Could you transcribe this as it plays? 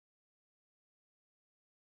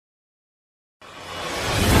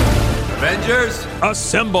Avengers,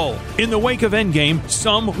 assemble! In the wake of Endgame,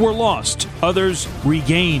 some were lost, others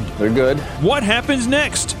regained. They're good. What happens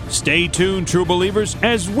next? Stay tuned, true believers,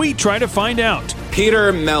 as we try to find out.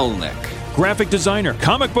 Peter Melnick, Graphic designer,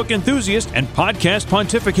 comic book enthusiast, and podcast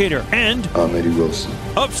pontificator, and I'm Eddie Wilson,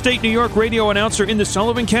 upstate New York radio announcer in the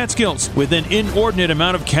Sullivan Catskills, with an inordinate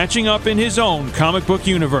amount of catching up in his own comic book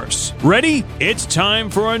universe. Ready? It's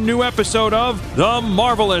time for a new episode of The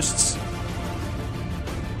Marvelists.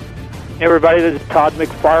 Hey everybody, this is Todd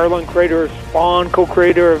McFarlane, creator of Spawn,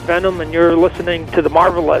 co-creator of Venom, and you're listening to The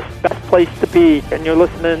Marvelists, best place to be. And you're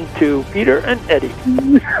listening to Peter and Eddie.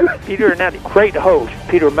 Peter and Eddie, great hosts,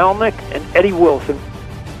 Peter Melnick and Eddie Wilson.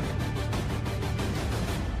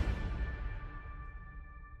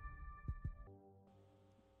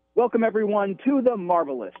 Welcome everyone to The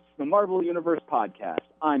Marvelists, the Marvel Universe podcast.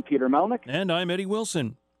 I'm Peter Melnick. And I'm Eddie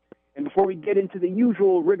Wilson. And before we get into the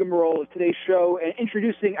usual rigmarole of today's show and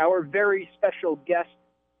introducing our very special guest,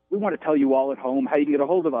 we want to tell you all at home how you can get a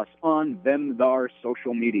hold of us on our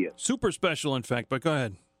social media. Super special, in fact, but go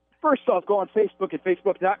ahead. First off, go on Facebook at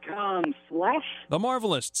facebook.com/ The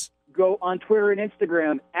Marvelists. Go on Twitter and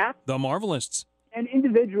Instagram at The Marvelists. And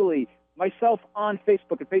individually, myself on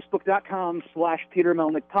Facebook at facebook.com/ Peter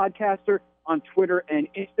Melnick Podcaster, on Twitter and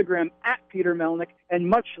Instagram at Peter Melnick, and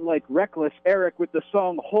much like Reckless Eric with the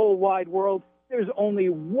song Whole Wide World, there's only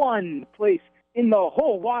one place in the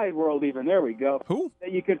whole wide world even, there we go, who?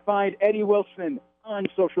 That you can find Eddie Wilson on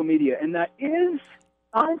social media, and that is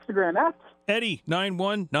on Instagram at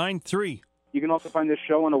Eddie9193. You can also find this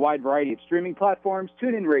show on a wide variety of streaming platforms,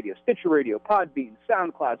 TuneIn Radio, Stitcher Radio, Podbean,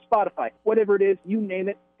 SoundCloud, Spotify, whatever it is, you name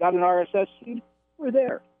it, got an RSS feed, we're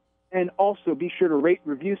there. And also be sure to rate,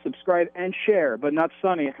 review, subscribe, and share, but not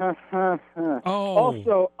Sunny. Oh.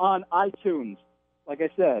 Also on iTunes. Like I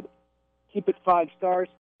said, keep it 5 stars.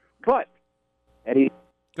 But, Eddie,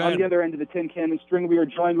 on the other end of the tin cannon string, we are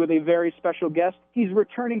joined with a very special guest. He's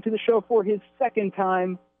returning to the show for his second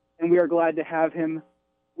time, and we are glad to have him.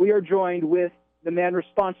 We are joined with the man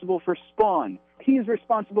responsible for Spawn. He is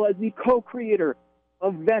responsible as the co-creator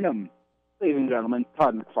of Venom. Ladies and gentlemen,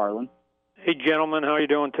 Todd McFarlane. Hey gentlemen, how are you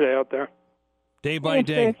doing today out there? Day by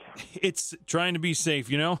day. It's trying to be safe,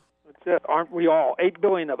 you know? That's it, aren't we all? 8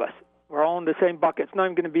 billion of us. We're all in the same bucket. It's not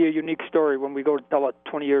even going to be a unique story when we go to tell it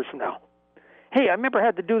 20 years from now. Hey, I remember I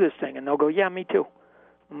had to do this thing, and they'll go, yeah, me too.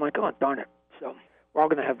 I'm like, oh, darn it. So we're all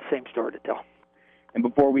going to have the same story to tell. And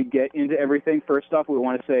before we get into everything, first off, we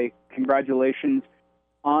want to say congratulations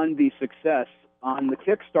on the success on the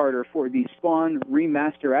Kickstarter for the Spawn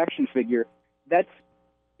Remaster action figure.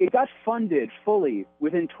 It got funded fully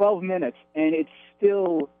within 12 minutes, and it's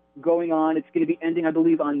still going on. It's going to be ending, I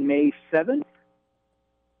believe, on May 7th.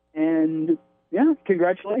 And, yeah,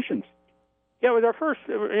 congratulations. Yeah, it was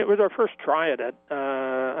our first try at it.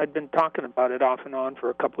 I'd been talking about it off and on for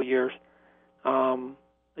a couple of years.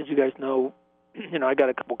 As you guys know, I got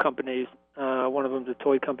a couple companies. One of them's a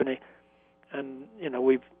toy company. And,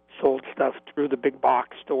 we've sold stuff through the big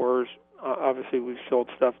box stores. Obviously, we've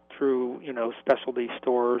sold stuff through, specialty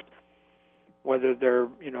stores, whether they're,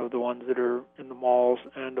 the ones that are in the malls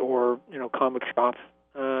and or, comic shops,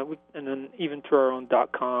 and then even through our own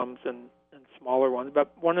 .coms and smaller ones.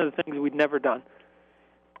 But one of the things we'd never done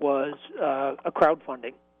was a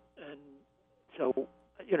crowdfunding. And so,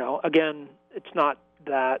 again, it's not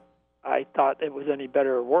that I thought it was any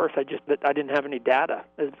better or worse. I didn't have any data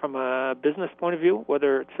from a business point of view,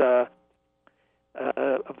 whether it's a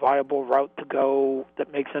viable route to go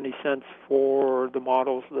that makes any sense for the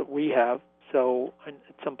models that we have. So at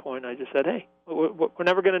some point I just said, hey, we're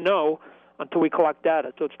never going to know until we collect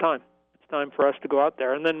data, so it's time. It's time for us to go out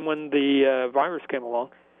there. And then when the virus came along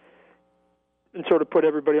and sort of put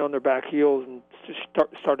everybody on their back heels and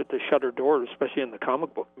started to shut our doors, especially in the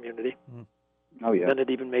comic book community, oh yeah, then it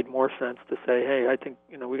even made more sense to say, hey, I think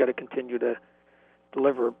we got to continue to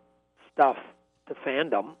deliver stuff to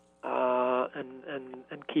fandom.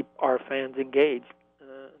 And keep our fans engaged. And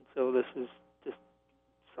so this was just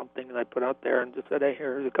something that I put out there and just said, hey,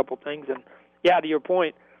 here's a couple things. And, yeah, to your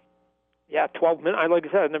point, 12 minutes. Like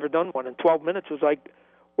I said, I've never done one. And 12 minutes was like,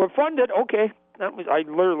 we're funded. Okay. I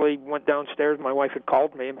literally went downstairs. My wife had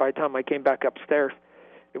called me, and by the time I came back upstairs,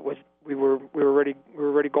 we were ready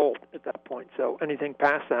gold at that point. So anything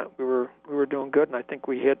past that, we were doing good. And I think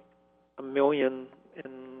we hit 1 million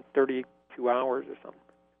in 32 hours or something.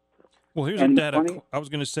 Well, here's a data. I was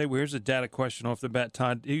going to say, here's a data question off the bat,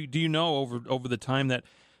 Todd. Do you know over the time that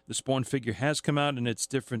the Spawn figure has come out in its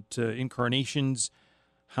different incarnations,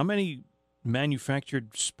 how many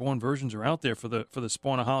manufactured Spawn versions are out there for the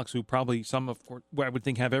Spawnaholics, who probably some of I would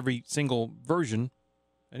think have every single version?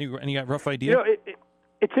 Any rough idea?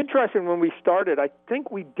 It's interesting. When we started, I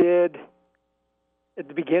think we did, at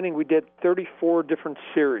the beginning, we did 34 different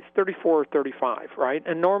series, 34 or 35, right?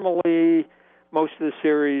 And normally, most of the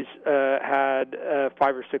series had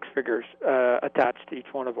 5 or 6 figures attached to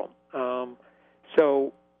each one of them.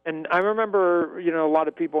 And I remember, a lot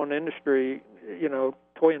of people in the industry,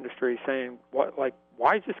 toy industry, saying, why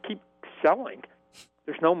does this keep selling?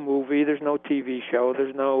 There's no movie, there's no TV show,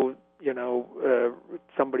 there's no,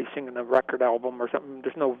 somebody singing a record album or something.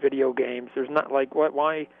 There's no video games. There's not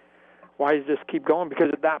why does this keep going? Because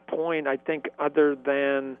at that point, I think other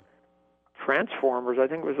than Transformers, I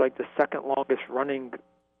think it was like the second longest running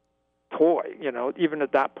toy. Even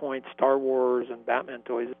at that point, Star Wars and Batman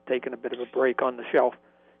toys had taken a bit of a break on the shelf.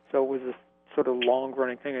 So it was this sort of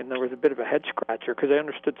long-running thing, and there was a bit of a head-scratcher because I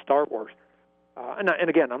understood Star Wars. And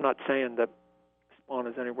again, I'm not saying that Spawn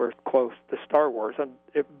is anywhere close to Star Wars,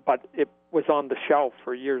 but it was on the shelf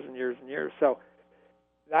for years and years and years. So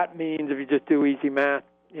that means if you just do easy math,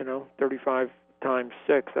 35 times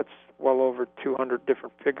 6, that's well over 200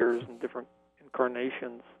 different figures and different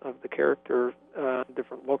incarnations of the character,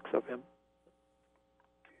 different looks of him.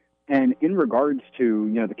 And in regards to,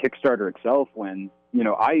 the Kickstarter itself, when,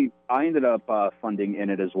 I ended up funding in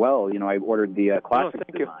it as well. I ordered the classic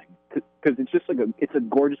design because it's just it's a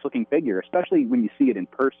gorgeous looking figure, especially when you see it in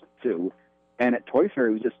person too. And at Toy Fair,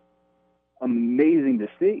 it was just amazing to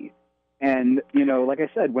see. And, like I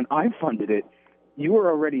said, when I funded it, you were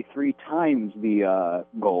already 3 times the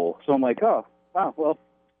goal. So I'm like, oh, wow, well,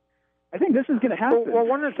 I think this is going to happen. Well,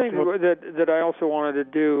 one of the things that I also wanted to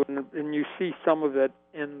do, and you see some of it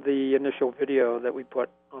in the initial video that we put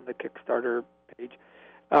on the Kickstarter page,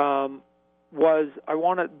 was I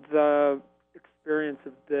wanted the experience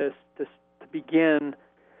of this to begin,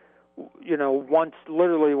 once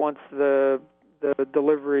the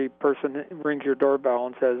delivery person rings your doorbell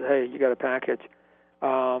and says, hey, you got a package.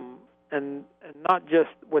 And not just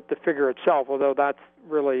with the figure itself, although that's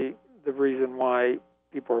really the reason why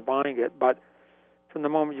people are buying it, but from the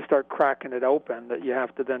moment you start cracking it open, that you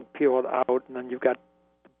have to then peel it out, and then you've got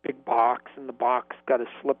the big box, and the box got a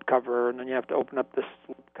slip cover, and then you have to open up the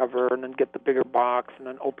slip cover, and then get the bigger box, and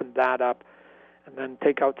then open that up, and then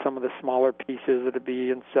take out some of the smaller pieces that would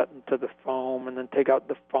be inset into the foam, and then take out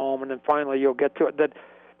the foam, and then finally you'll get to it. That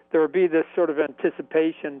there would be this sort of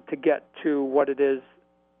anticipation to get to what it is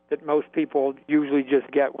that most people usually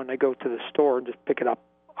just get when they go to the store and just pick it up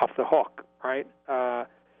off the hook, right?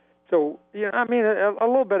 So, a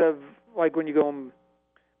little bit of like when you go and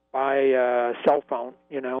buy a cell phone,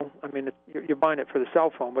 you're buying it for the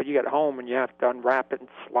cell phone, but you get home and you have to unwrap it and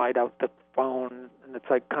slide out the phone, and it's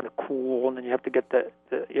like kind of cool, and then you have to get the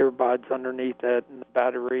earbuds underneath it and the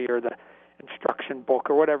battery or the instruction book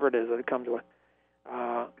or whatever it is that it comes with.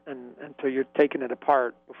 And so you're taking it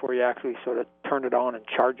apart before you actually sort of turn it on and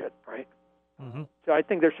charge it, right? Mm-hmm. So I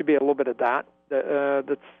think there should be a little bit of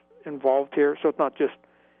that's involved here. So it's not just,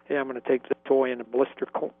 hey, I'm going to take the toy in a blister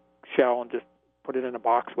shell and just put it in a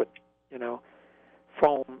box with,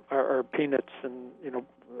 foam or peanuts and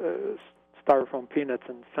styrofoam peanuts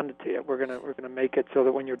and send it to you. We're gonna make it so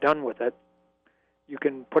that when you're done with it, you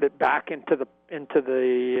can put it back into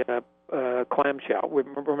the clamshell.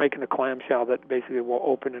 We're making a clamshell that basically will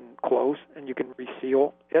open and close, and you can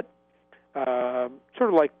reseal it. Sort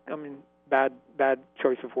of like, bad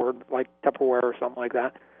choice of word, like Tupperware or something like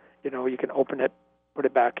that. You can open it, put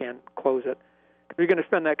it back in, close it. If you're going to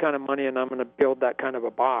spend that kind of money and I'm going to build that kind of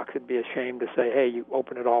a box, it'd be a shame to say, hey, you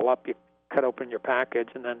open it all up, you cut open your package,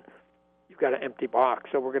 and then you've got an empty box.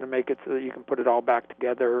 So we're going to make it so that you can put it all back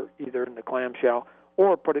together, either in the clamshell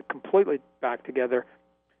or put it completely back together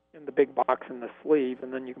in the big box in the sleeve,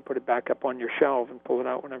 and then you can put it back up on your shelf and pull it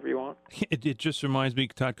out whenever you want. It just reminds me,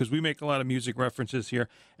 Todd, because we make a lot of music references here,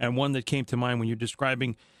 and one that came to mind when you're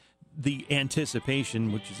describing the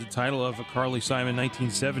Anticipation, which is the title of a Carly Simon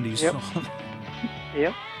 1970s song.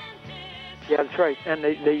 Yeah, that's right. And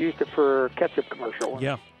they used it for a ketchup commercial.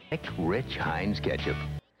 Yeah. Rich Heinz ketchup.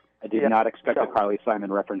 I did not expect a Carly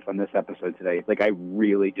Simon reference on this episode today. Like, I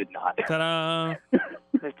really did not. Ta-da!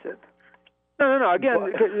 That's it. No. Again,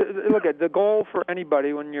 look at the goal for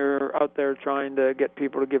anybody when you're out there trying to get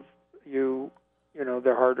people to give you,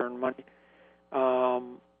 their hard-earned money.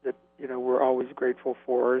 That we're always grateful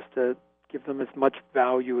for is to give them as much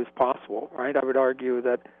value as possible. Right? I would argue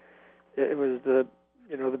that it was the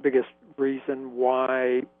biggest reason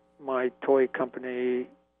why my toy company,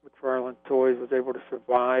 McFarlane Toys, was able to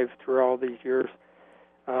survive through all these years,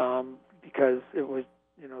 because it was.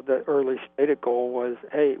 The early stated goal was,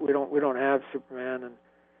 hey, we don't have Superman and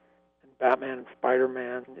Batman and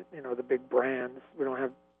Spider-Man, the big brands. We don't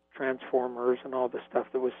have Transformers and all the stuff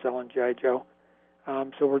that was selling G.I. Joe.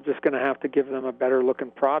 So we're just going to have to give them a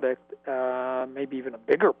better-looking product, maybe even a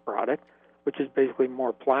bigger product, which is basically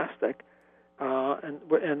more plastic,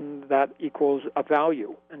 and that equals a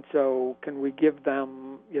value. And so can we give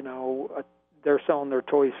them, they're selling their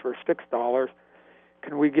toys for $6.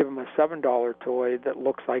 Can we give them a $7 toy that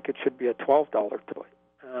looks like it should be a $12 toy?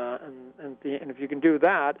 And if you can do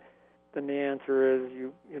that, then the answer is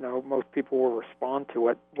most people will respond to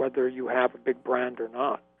it, whether you have a big brand or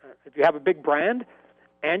not. If you have a big brand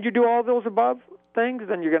and you do all those above things,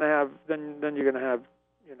 then you're going to have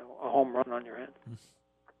a home run on your hands.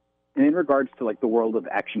 And in regards to like the world of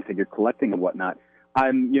action figure collecting and whatnot,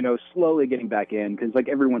 I'm slowly getting back in because like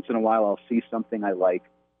every once in a while I'll see something I like,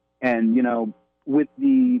 and with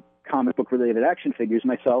the comic book related action figures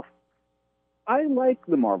myself, I like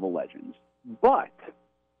the Marvel Legends, but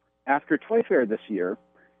after Toy Fair this year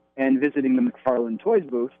and visiting the McFarlane Toys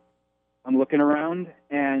booth, I'm looking around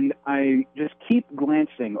and I just keep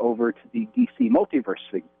glancing over to the DC Multiverse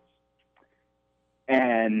figures.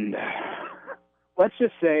 And let's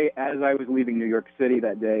just say, as I was leaving New York City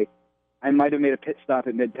that day, I might have made a pit stop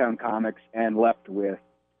at Midtown Comics and left with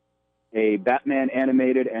a Batman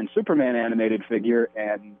animated and Superman animated figure.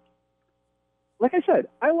 And like I said,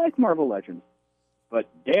 I like Marvel Legends, but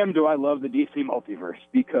damn do I love the DC Multiverse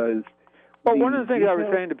because... Well, one of the things I was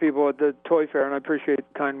saying to people at the Toy Fair, and I appreciate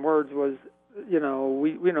the kind words, was,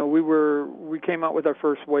 we came out with our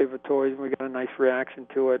first wave of toys and we got a nice reaction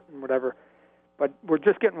to it and whatever, but we're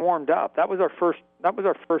just getting warmed up. That was our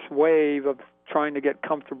first wave of trying to get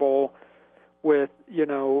comfortable with,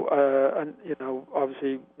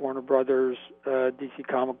 obviously Warner Brothers, DC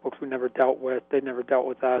comic books we never dealt with. They never dealt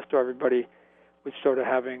with us. So everybody was sort of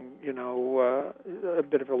having, a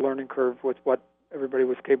bit of a learning curve with what everybody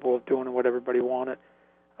was capable of doing and what everybody wanted.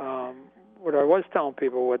 What I was telling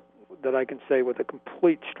people that I can say with a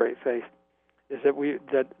complete straight face is that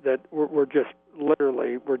we're just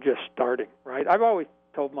starting, right? I've always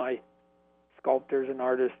told my sculptors and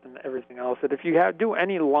artists and everything else that if you do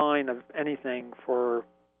any line of anything for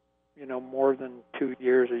more than 2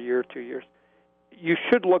 years, a year, 2 years, you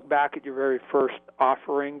should look back at your very first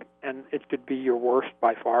offering and it could be your worst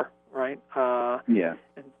by far, right? Yeah.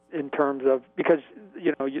 In terms of, because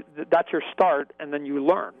that's your start, and then you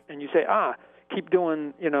learn and you say, keep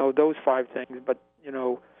doing those 5 things, but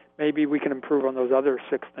maybe we can improve on those other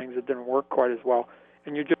 6 things that didn't work quite as well,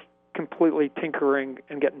 and you're just completely tinkering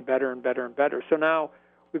and getting better and better and better. So now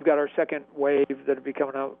we've got our second wave that'll be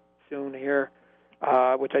coming out soon here,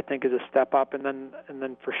 which I think is a step up, and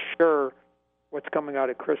then for sure what's coming out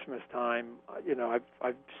at Christmas time,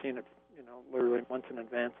 I've seen it literally months in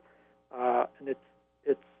advance, and it's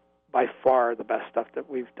by far the best stuff that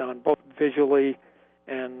we've done, both visually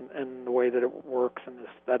and the way that it works and the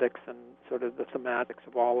aesthetics and sort of the thematics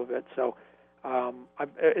of all of it. So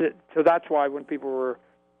so that's why when people were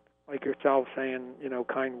like yourself saying,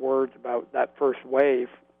 kind words about that first wave,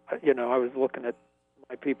 I was looking at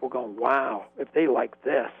my people going, wow, if they like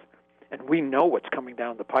this, and we know what's coming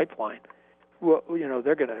down the pipeline, well,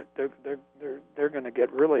 they're gonna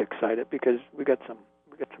get really excited because we got some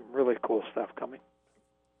really cool stuff coming.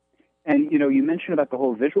 And, you mentioned about the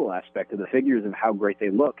whole visual aspect of the figures and how great they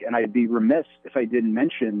look. And I'd be remiss if I didn't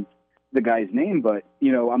mention the guy's name, but,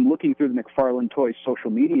 I'm looking through the McFarlane Toys social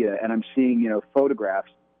media and I'm seeing,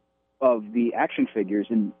 photographs of the action figures.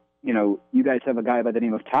 And, you guys have a guy by the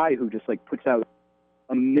name of Ty who just puts out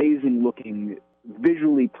amazing looking,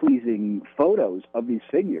 visually pleasing photos of these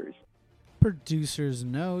figures. Producers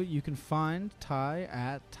note, you can find Ty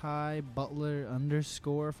at Ty Butler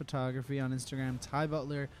 _photography on Instagram, Ty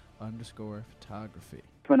Butler _photography.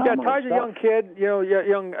 Phenomenal Ty's stuff. a young kid,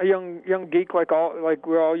 a young geek like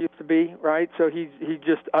we all used to be, right? So he's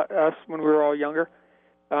just us when we were all younger.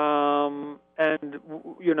 And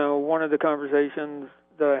one of the conversations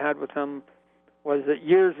that I had with him was that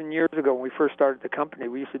years and years ago when we first started the company,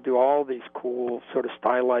 we used to do all these cool sort of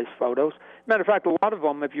stylized photos. Matter of fact, a lot of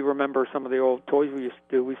them, if you remember some of the old toys we used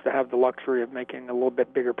to do, we used to have the luxury of making a little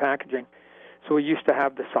bit bigger packaging. So we used to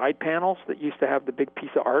have the side panels that used to have the big piece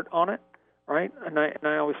of art on it, right? And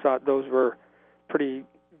I always thought those were pretty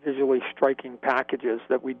visually striking packages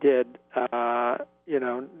that we did.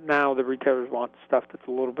 Now the retailers want stuff that's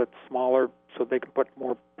a little bit smaller so they can put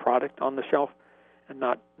more product on the shelf and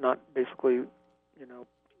not basically,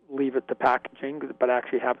 leave it to packaging, but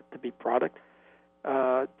actually have it to be product.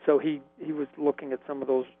 So he was looking at some of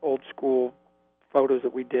those old school photos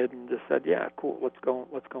that we did and just said, yeah, cool, let's go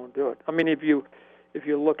and do it. I mean, if you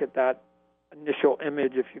look at that initial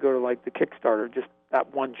image, if you go to the Kickstarter, just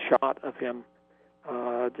that one shot of him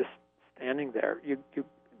just standing there,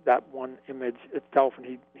 that one image itself, and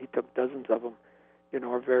he took dozens of them,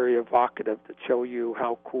 are very evocative, that show you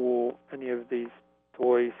how cool any of these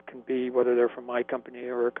toys can be, whether they're from my company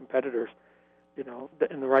or a competitor's.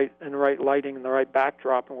 In the right lighting and the right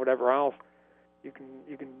backdrop and whatever else, you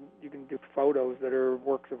can do photos that are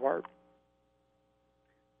works of art.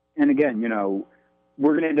 And again,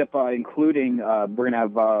 we're going to end up including, we're going to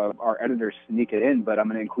have our editors sneak it in, but I'm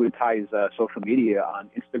going to include Ty's social media on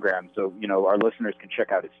Instagram, so our listeners can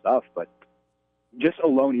check out his stuff. But just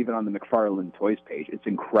alone, even on the McFarlane Toys page, it's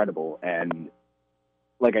incredible. And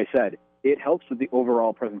like I said, it helps with the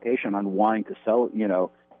overall presentation on wanting to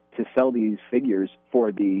sell these figures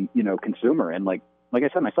for the consumer. And like I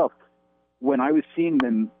said myself, when I was seeing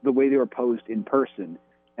them the way they were posed in person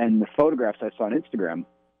and the photographs I saw on Instagram,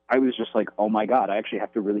 I was just like, oh my God, I actually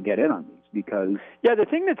have to really get in on these because... Yeah, the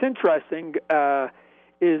thing that's interesting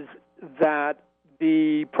is that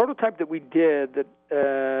the prototype that we did that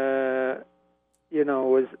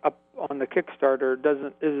is up on the Kickstarter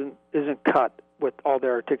isn't cut with all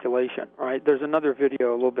their articulation, right? There's another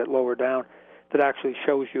video a little bit lower down that actually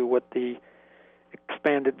shows you what the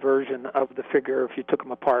expanded version of the figure, if you took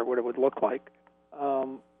them apart, what it would look like.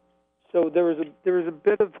 So there was a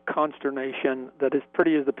bit of consternation that, as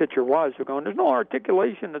pretty as the picture was, we're going, there's no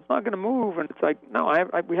articulation, it's not going to move, and it's like, no,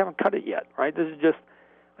 we haven't cut it yet, right? I'm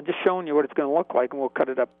just showing you what it's going to look like, and we'll cut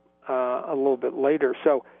it up a little bit later.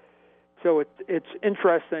 So it's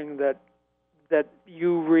interesting that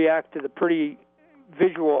you react to the pretty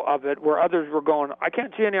visual of it, where others were going, I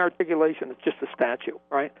can't see any articulation, it's just a statue,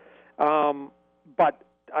 right? But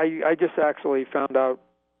I just actually found out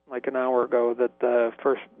like an hour ago that the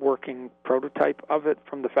first working prototype of it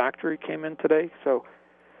from the factory came in today. So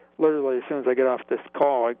literally as soon as I get off this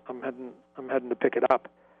call, I'm heading to pick it up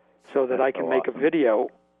so that I can make a video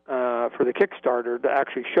for the Kickstarter to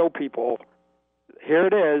actually show people, here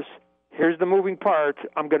it is, here's the moving parts,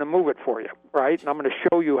 I'm going to move it for you, right? And I'm going to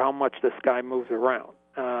show you how much this guy moves around.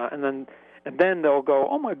 And then they'll go,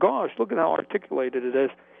 oh my gosh, look at how articulated it is.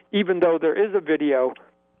 Even though there is a video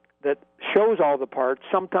that shows all the parts,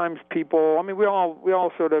 sometimes people, we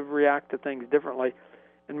all sort of react to things differently,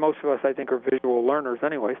 and most of us, I think, are visual learners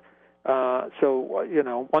anyways.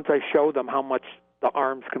 So, once I show them how much the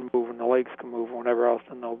arms can move and the legs can move and whatever else,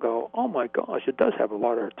 then they'll go, oh my gosh, it does have a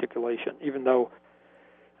lot of articulation, even though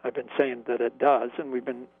I've been saying that it does, and we've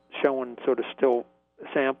been showing sort of still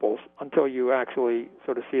samples until you actually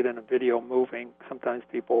sort of see it in a video moving. Sometimes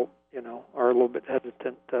people, are a little bit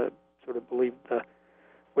hesitant to sort of believe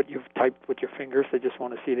what you've typed with your fingers. They just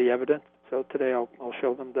want to see the evidence. So today I'll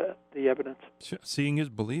show them the evidence. Seeing is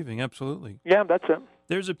believing, absolutely. Yeah, that's it.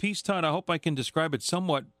 There's a piece, Todd, I hope I can describe it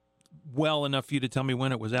somewhat well enough for you to tell me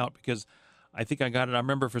when it was out, because I think I got it. I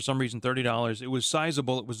remember for some reason $30. It was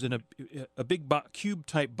sizable. It was in a big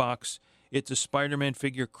cube-type box. It's a Spider-Man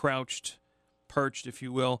figure crouched, perched, if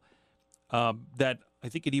you will, that I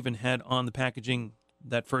think it even had on the packaging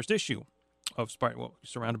that first issue of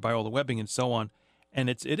surrounded by all the webbing and so on. And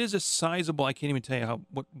it is a sizable, I can't even tell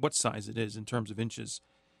you what size it is in terms of inches,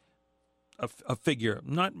 a figure.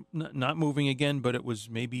 Not moving again, but it was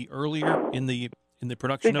maybe earlier in the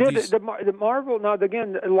production of these. The Marvel, now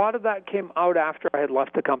again, a lot of that came out after I had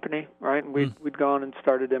left the company, right? And we'd gone and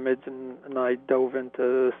started Image, and I dove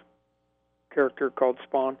into this character called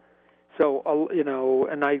Spawn. So,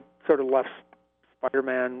 and I sort of left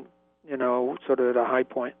Spider-Man, sort of at a high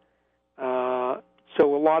point.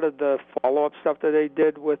 So a lot of the follow-up stuff that they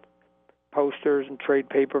did with posters and trade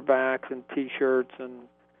paperbacks and T-shirts and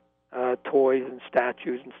toys and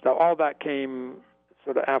statues and stuff, all that came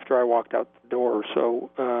sort of after I walked out the door. So,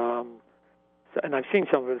 and I've seen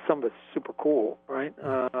some of it. Some of it's super cool, right?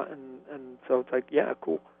 And so it's like, yeah,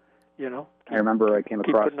 cool. I remember I came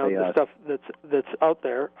across the stuff that's out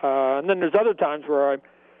there. And then there's other times where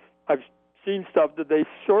I've seen stuff that they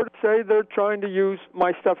sort of say they're trying to use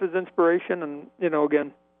my stuff as inspiration, and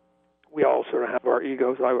again, we all sort of have our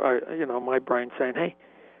egos. My brain saying, hey,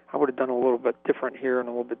 I would have done a little bit different here and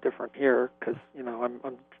a little bit different here, because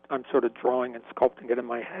I'm sort of drawing and sculpting it in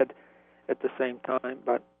my head at the same time.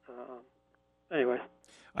 But anyways,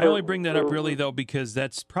 I only bring that up really though because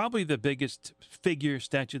that's probably the biggest figure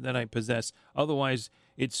statue that I possess. Otherwise,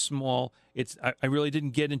 it's small. I really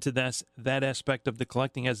didn't get into that aspect of the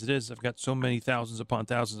collecting as it is. I've got so many thousands upon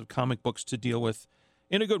thousands of comic books to deal with,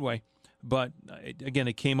 in a good way. But again,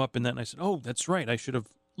 it came up in that, and I said, "Oh, that's right. I should have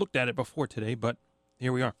looked at it before today." But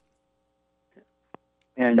here we are.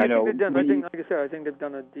 And I think, like I said, I think they've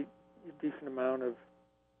done a decent amount of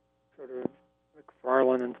sort of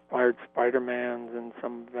McFarlane-inspired Spider-Mans and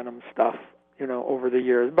some Venom stuff, over the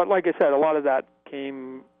years. But like I said, a lot of that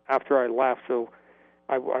came after I left, so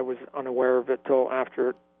I was unaware of it till after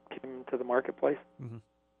it came to the marketplace. Mm-hmm.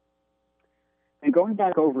 And going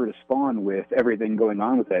back over to Spawn with everything going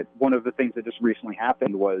on with it, one of the things that just recently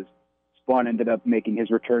happened was Spawn ended up making his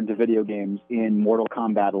return to video games in Mortal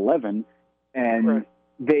Kombat 11, and Correct.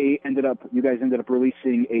 you guys ended up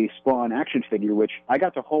releasing a Spawn action figure, which I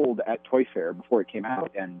got to hold at Toy Fair before it came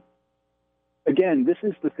out. And again, this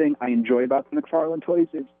is the thing I enjoy about the McFarlane toys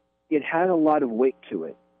is it had a lot of weight to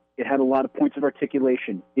it. It had a lot of points of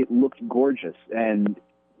articulation. It looked gorgeous. And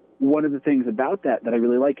one of the things about that I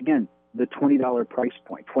really like, again, the $20 price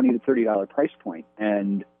point, $20 to $30 price point.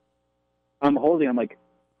 And I'm like,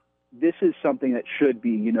 this is something that should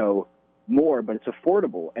be, more, but it's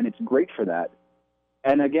affordable, and it's great for that.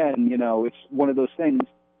 And again, it's one of those things,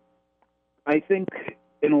 I think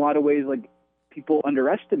in a lot of ways, like, people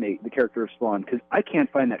underestimate the character of Spawn, because I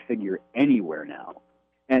can't find that figure anywhere now.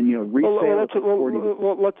 And, resale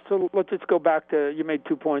let's just go back to, you made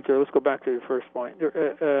 2 points there. Let's go back to your first point.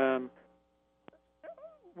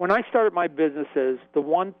 When I started my businesses, the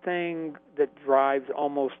one thing that drives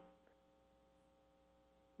almost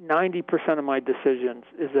 90% of my decisions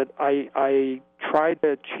is that I try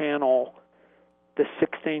to channel the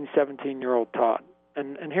 16, 17-year-old Todd.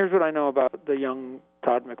 And here's what I know about the young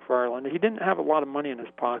Todd McFarlane. He didn't have a lot of money in his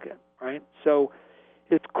pocket, right? So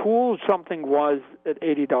as cool as something was at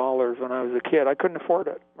 $80 when I was a kid, I couldn't afford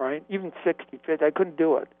it, right? Even 60, 50, I couldn't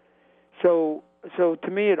do it. So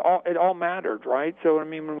to me, it all mattered, right? So, I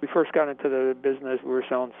mean, when we first got into the business, we were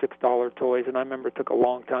selling $6 toys, and I remember it took a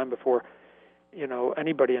long time before,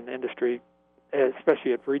 anybody in the industry,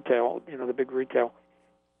 especially at retail, the big retail,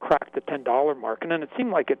 cracked the $10 mark. And then it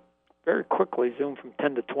seemed like it very quickly zoomed from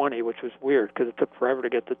 10 to 20, which was weird because it took forever to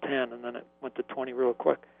get to 10, and then it went to 20 real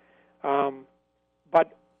quick.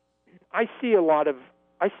 But I see a lot of,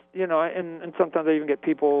 and sometimes I even get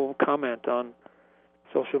people comment on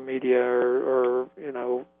social media or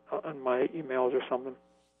on my emails or something.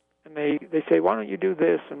 And they say, why don't you do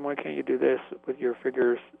this and why can't you do this with your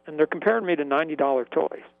figures? And they're comparing me to $90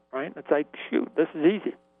 toys, right? It's like, shoot, this is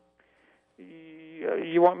easy.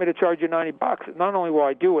 You want me to charge you $90? Not only will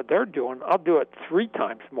I do what they're doing, I'll do it 3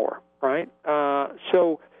 times more, right?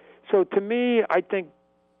 So to me, I think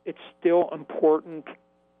it's still important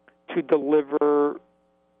to deliver,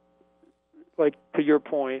 like to your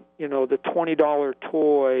point, the $20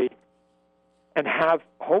 toy, and have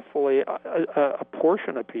hopefully a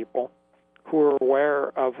portion of people who are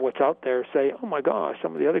aware of what's out there say, oh my gosh,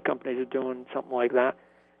 some of the other companies are doing something like that,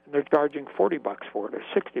 and they're charging $40 for it or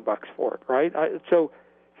 $60 for it, right? So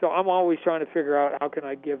I'm always trying to figure out how can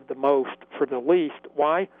I give the most for the least.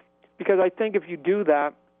 Why? Because I think if you do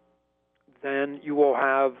that, then you will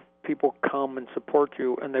have people come and support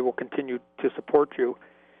you, and they will continue to support you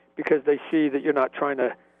because they see that you're not trying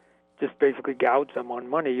to just basically gouge them on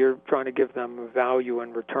money. You're trying to give them value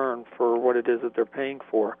in return for what it is that they're paying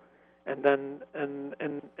for. And then, and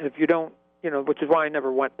if you don't, which is why I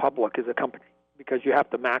never went public as a company, because you have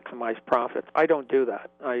to maximize profits. I don't do that.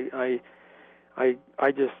 I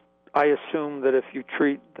assume that if you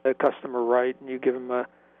treat the customer right and you give them a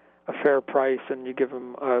fair price and you give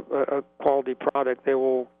them a quality product, they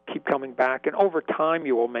will keep coming back. And over time,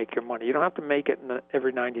 you will make your money. You don't have to make it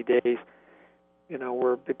every 90 days,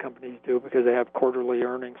 where big companies do because they have quarterly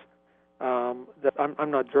earnings. That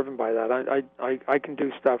I'm not driven by that. I can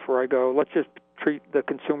do stuff where I go, let's just treat the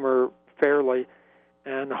consumer fairly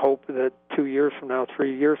and hope that 2 years from now,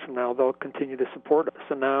 3 years from now, they'll continue to support us.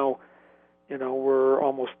 And now, we're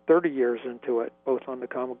almost 30 years into it, both on the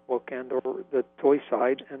comic book and or the toy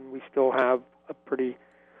side, and we still have a pretty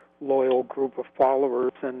loyal group of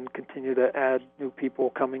followers and continue to add new people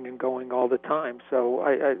coming and going all the time. So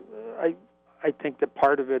I think that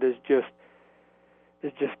part of it is just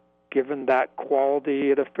given that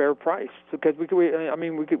quality at a fair price. Because and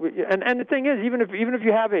the thing is, even if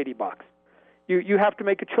you have $80, you have to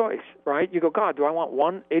make a choice, right? You go, God, do I want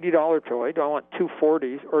one $80 toy? Do I want 2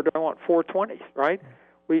 $40s, or do I want 4 $20s? Right?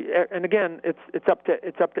 And again, it's up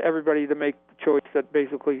to everybody to make the choice that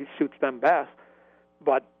basically suits them best.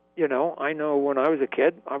 But I know when I was a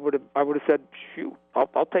kid, I would have said, shoot,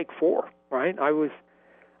 I'll take 4. Right? I was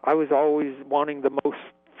always wanting the most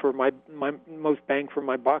for my most bang for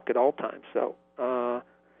my buck at all times. So,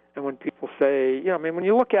 and when people say, when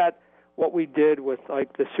you look at what we did with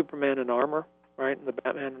like the Superman in armor, right, and the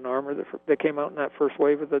Batman in armor that came out in that first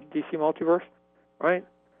wave of the DC multiverse, right,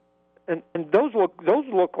 and those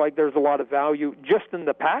look like there's a lot of value just in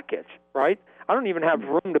the package, right? I don't even have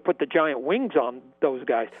room to put the giant wings on those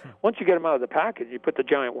guys. Once you get them out of the package, you put the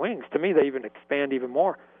giant wings. To me, they even expand even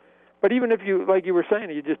more. But even if you, like you were saying,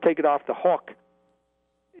 you just take it off the hook,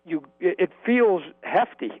 it feels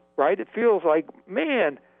hefty, right? It feels like,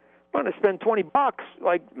 man, I'm going to spend $20.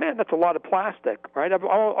 Like, man, that's a lot of plastic, right? I've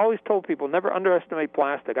always told people, never underestimate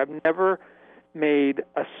plastic. I've never made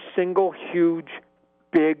a single huge,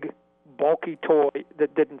 big, bulky toy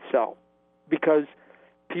that didn't sell, because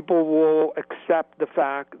people will accept the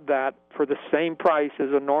fact that for the same price as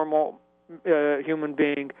a normal human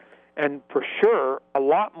being, and for sure a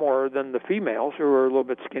lot more than the females who are a little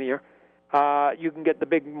bit skinnier, you can get the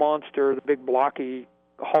big monster, the big blocky,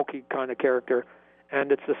 hulky kind of character,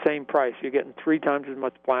 and it's the same price. You're getting 3 times as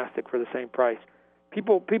much plastic for the same price.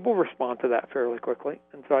 People respond to that fairly quickly,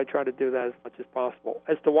 and so I try to do that as much as possible.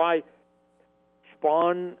 As to why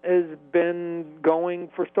Spawn has been going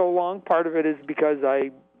for so long, part of it is because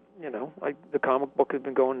the comic book has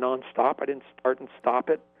been going nonstop. I didn't start and stop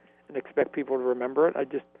it and expect people to remember it.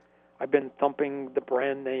 I've been thumping the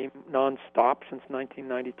brand name nonstop since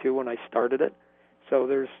 1992 when I started it. So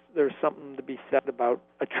there's something to be said about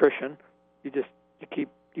attrition. You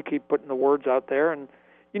keep putting the words out there, and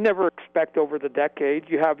you never expect over the decades.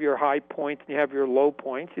 You have your high points and you have your low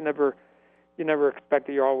points. You never expect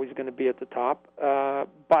that you're always going to be at the top.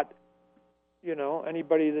 But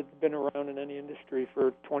anybody that's been around in any industry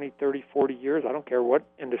for 20, 30, 40 years, I don't care what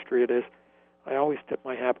industry it is, I always tip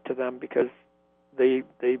my hat to them, because they've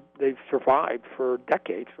survived for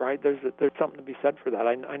decades, right? There's something to be said for that.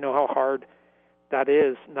 I know how hard that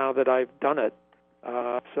is now that I've done it.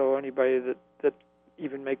 So anybody that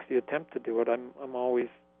even makes the attempt to do it, I'm always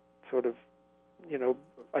sort of,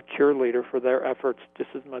 a cheerleader for their efforts just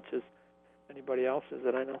as much as anybody else's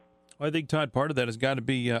that I know. Well, I think, Todd, part of that has got to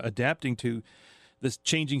be adapting to this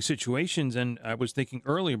changing situations. And I was thinking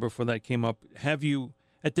earlier, before that came up, have you,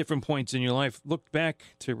 at different points in your life, looked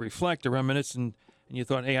back to reflect or reminisce, and you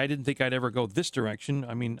thought, hey, I didn't think I'd ever go this direction?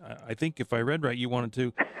 I mean, I think if I read right, you wanted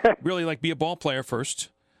to really be a ball player first,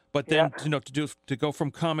 but then to go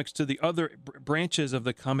from comics to the other branches of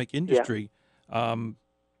the comic industry.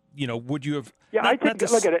 Would you have? Yeah, I think.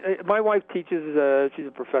 Look at it. My wife teaches. She's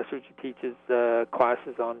a professor. She teaches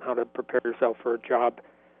classes on how to prepare yourself for a job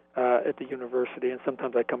at the university. And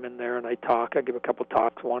sometimes I come in there and I talk. I give a couple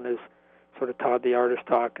talks. One is sort of Todd the artist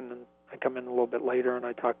talk, and then I come in a little bit later and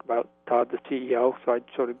I talk about Todd the CEO. So I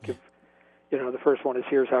sort of give. The first one is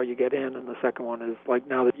here's how you get in, and the second one is like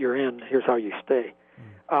now that you're in, here's how you stay.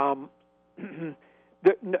 I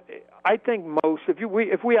think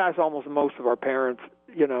if we ask almost most of our parents,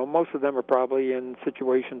 most of them are probably in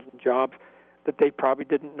situations and jobs that they probably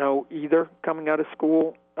didn't know either coming out of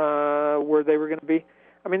school where they were going to be.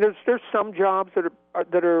 I mean, there's some jobs that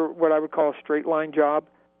are what I would call a straight line job,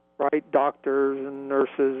 right? Doctors and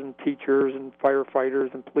nurses and teachers and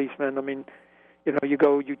firefighters and policemen. I mean, you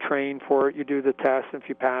go, you train for it, you do the test, and if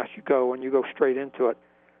you pass, you go, and you go straight into it.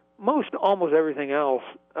 Almost everything else,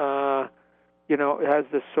 it has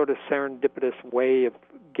this sort of serendipitous way of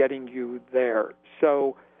getting you there.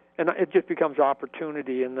 So, and it just becomes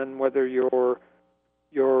opportunity, and then whether you're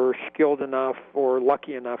skilled enough or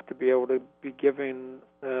lucky enough to be able to be given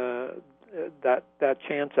that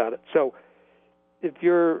chance at it. So,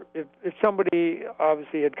 if somebody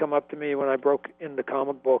obviously had come up to me when I broke into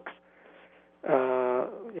comic books,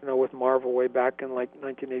 with Marvel way back in like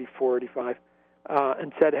 1984, 85.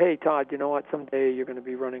 And said, hey, Todd, you know what, someday you're going to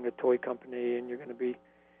be running a toy company and you're going to be,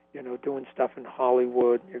 doing stuff in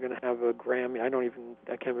Hollywood. You're going to have a Grammy. I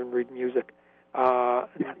can't even read music. You're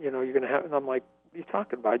going to have, and I'm like, what are you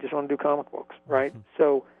talking about? I just want to do comic books, right? Mm-hmm.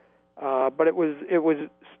 So, but it was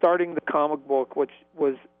starting the comic book, which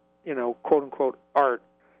was, quote unquote art,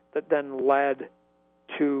 that then led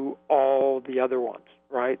to all the other ones,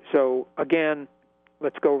 right? So again,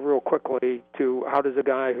 let's go real quickly to how does a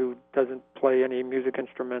guy who doesn't play any music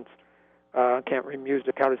instruments, can't read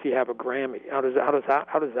music, how does he have a Grammy? How does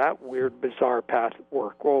that weird, bizarre path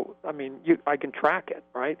work? Well, I mean, I can track it,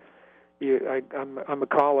 right? I'm a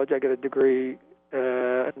college. I get a degree,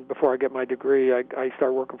 and before I get my degree, I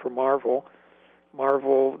start working for Marvel.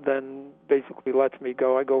 Marvel then basically lets me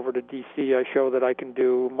go. I go over to DC. I show that I can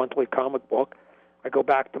do monthly comic book. I go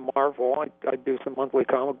back to Marvel. I do some monthly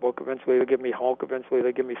comic book. Eventually they give me Hulk. Eventually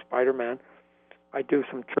they give me Spider-Man. I do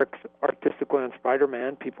some tricks artistically on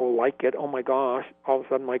Spider-Man. People like it. Oh, my gosh. All of a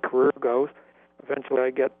sudden my career goes. Eventually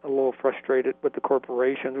I get a little frustrated with the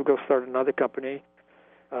corporation. We go start another company,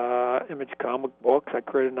 Image Comic Books. I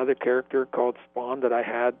create another character called Spawn that I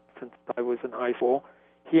had since I was in high school.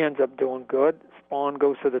 He ends up doing good. Spawn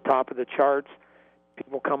goes to the top of the charts.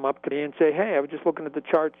 People come up to me and say, hey, I was just looking at the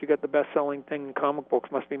charts. You got the best-selling thing in comic books.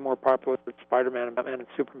 Must be more popular than Spider-Man and Batman and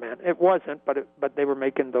Superman. It wasn't, but they were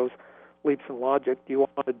making those leaps in logic. Do you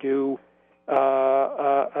want to do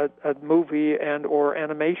a movie and or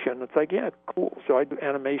animation? It's like, yeah, cool. So I do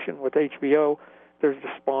animation with HBO. there's the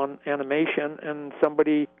Spawn animation, and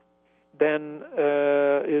somebody then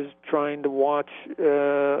is trying to watch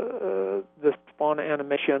the Spawn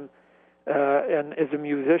animation and is a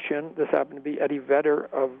musician. This happened to be Eddie Vedder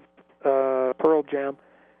of Pearl Jam.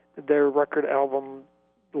 Their record album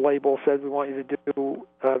label says, we want you to do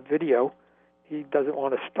a video. He doesn't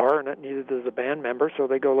want to star in it, neither does the band member, so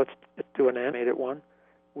they go, let's do an animated one.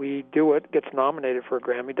 We do it, gets nominated for a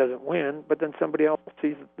Grammy, doesn't win, but then somebody else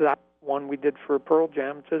sees that one we did for Pearl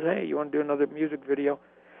Jam and says, hey, you want to do another music video?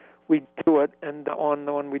 We do it, and on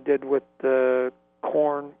the one we did with the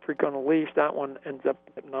Korn, Freak on a Leash, that one ends up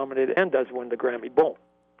nominated and does win the Grammy. Boom,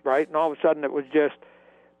 right? And all of a sudden it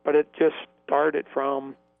just started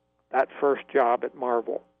from that first job at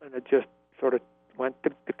Marvel, and it just sort of went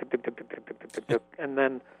and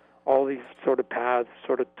then all these sort of paths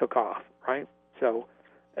sort of took off, right? So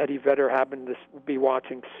Eddie Vedder happened to be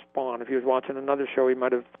watching Spawn. If he was watching another show, he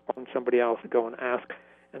might have phoned somebody else to go and ask.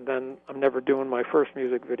 And then I'm never doing my first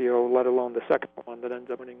music video, let alone the second one that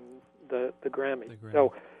ends up winning the Grammy.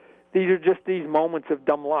 So these are just these moments of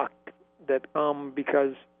dumb luck that come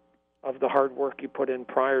because of the hard work you put in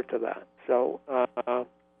prior to that. So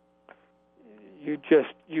you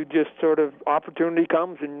just sort of, opportunity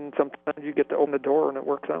comes, and sometimes you get to open the door and it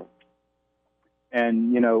works out.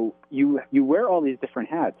 And, you wear all these different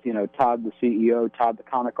hats, Todd the CEO, Todd the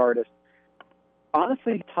comic artist.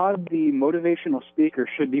 Honestly, Todd the motivational speaker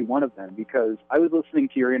should be one of them, because I was listening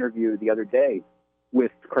to your interview the other day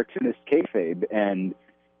with cartoonist Kayfabe, and,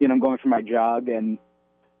 I'm going for my jog, and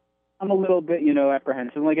I'm a little bit,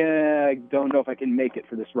 apprehensive. I'm like, I don't know if I can make it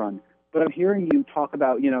for this run. But I'm hearing you talk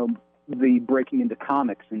about, the breaking into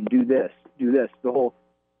comics and do this, the whole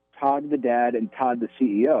Todd the dad and Todd the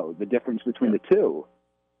CEO, the difference between the two.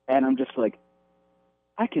 And I'm just like,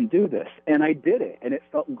 I can do this. And I did it, and it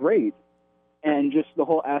felt great. And just the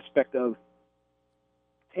whole aspect of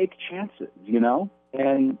take chances,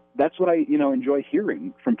 And that's what I, enjoy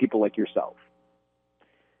hearing from people like yourself.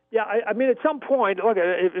 Yeah, I mean, at some point, look,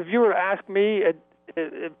 if you were to ask me,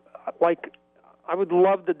 like, I would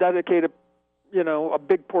love to dedicate a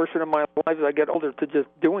big portion of my life as I get older to just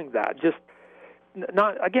doing that. Just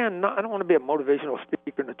I don't want to be a motivational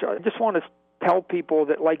speaker. I just want to tell people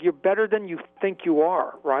that, like, you're better than you think you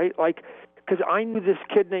are, right? Like, because I knew this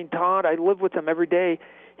kid named Todd. I lived with him every day.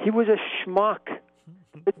 He was a schmuck.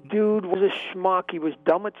 The dude was a schmuck. He was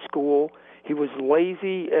dumb at school. He was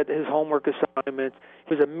lazy at his homework assignments.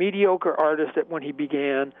 He was a mediocre artist when he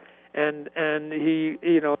began, and he,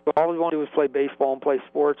 all he wanted to do was play baseball and play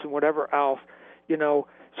sports and whatever else,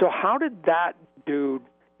 So how did that dude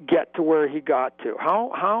get to where he got to?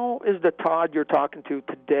 How is the Todd you're talking to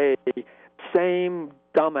today same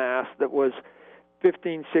dumbass that was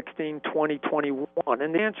 15, 16, 20, 21?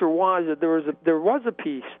 And the answer was that there was a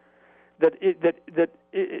piece that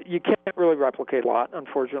you can't really replicate a lot,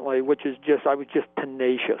 unfortunately, which is I was just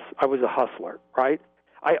tenacious. I was a hustler, right?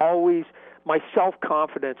 My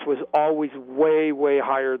self-confidence was always way, way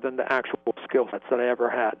higher than the actual skill sets that I ever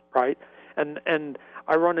had, right? And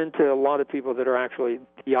I run into a lot of people that are actually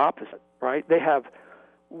the opposite, right? They have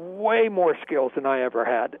way more skills than I ever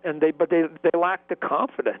had, but they lack the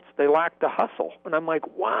confidence. They lack the hustle. And I'm like,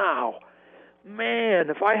 wow, man,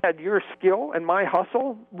 if I had your skill and my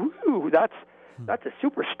hustle, woo, that's a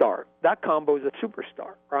superstar. That combo is a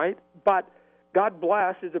superstar, right? But God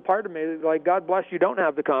bless is a part of me that's like, God bless you don't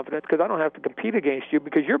have the confidence, because I don't have to compete against you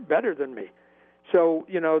because you're better than me. So,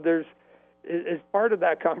 there's, as part of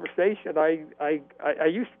that conversation, I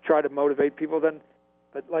used to try to motivate people then,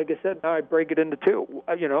 but like I said, now I break it into two.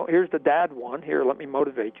 Here's the dad one. Here, let me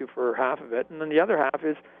motivate you for half of it. And then the other half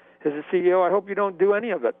is, as a CEO, I hope you don't do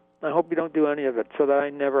any of it. I hope you don't do any of it so that I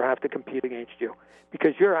never have to compete against you,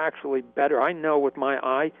 because you're actually better. I know with my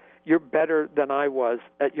eye, you're better than I was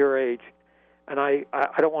at your age. And I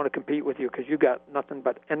don't want to compete with you because you got nothing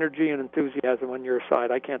but energy and enthusiasm on your side.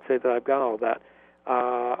 I can't say that I've got all that.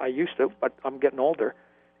 I used to, but I'm getting older.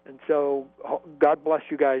 And so God bless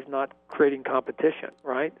you guys not creating competition,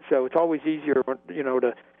 right? So it's always easier,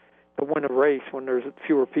 to win a race when there's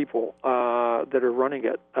fewer people that are running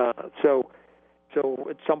it. So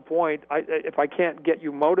at some point, if I can't get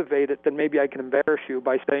you motivated, then maybe I can embarrass you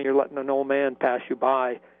by saying you're letting an old man pass you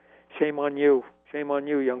by. Shame on you. Shame on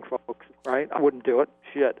you, young folks, right? I wouldn't do it.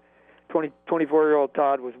 Shit. 24-year-old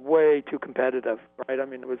Todd was way too competitive, right? I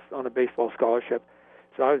mean, it was on a baseball scholarship.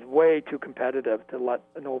 So I was way too competitive to let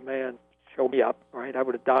an old man show me up, right? I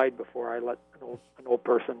would have died before I let an old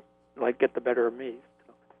person, get the better of me.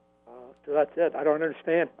 So that's it. I don't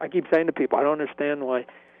understand. I keep saying to people, I don't understand why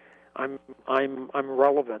I'm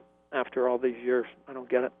relevant after all these years. I don't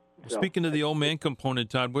get it. So, speaking of the old man component,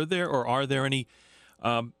 Todd, were there or are there any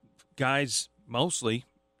guys mostly,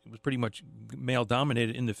 it was pretty much male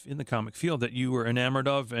dominated in the comic field, that you were enamored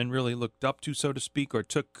of and really looked up to, so to speak, or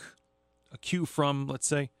took a cue from, let's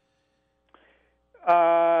say?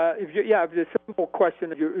 If the simple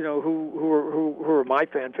question, who are my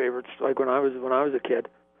fan favorites? Like when I was a kid,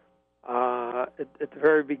 at the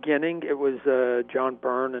very beginning, it was John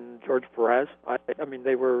Byrne and George Perez. I mean,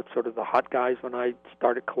 they were sort of the hot guys when I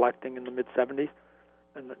started collecting in the mid '70s,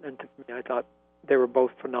 and to me, I thought they were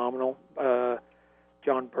both phenomenal.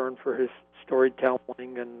 John Byrne for his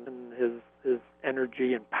storytelling and his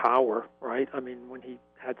energy and power, right? I mean, when he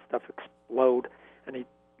had stuff explode and he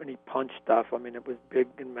punched stuff, I mean, it was big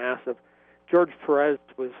and massive. George Perez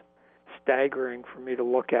was staggering for me to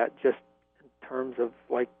look at, just in terms of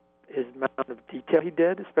like his amount of detail he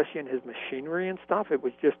did, especially in his machinery and stuff. It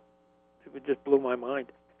just blew my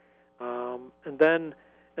mind. And then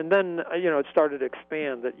it started to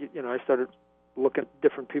expand. That I started looking at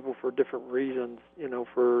different people for different reasons.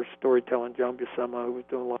 For storytelling, John Buscema, who was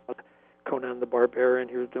doing a lot of Conan the Barbarian,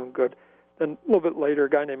 he was doing good. Then a little bit later, a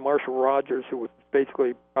guy named Marshall Rogers, who was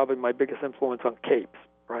basically probably my biggest influence on capes,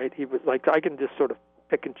 right? He was like, I can just sort of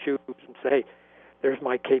pick and choose and say, hey, there's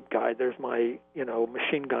my cape guy, there's my,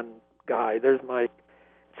 machine gun guy, there's my...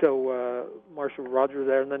 So Marshall Rogers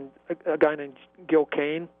there, and then a guy named Gil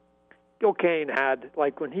Kane. Gil Kane had,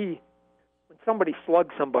 like, when somebody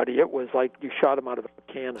slugged somebody, it was like you shot him out of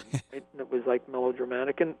a cannon, right? And it was like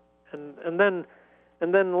melodramatic. And then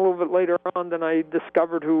a little bit later on, then I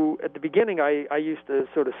discovered who, at the beginning, I used to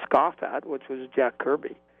sort of scoff at, which was Jack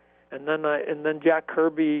Kirby. And then Jack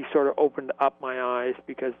Kirby sort of opened up my eyes,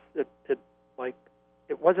 because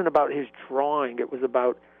it wasn't about his drawing, it was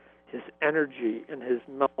about his energy and his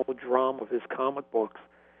melodrama of his comic books.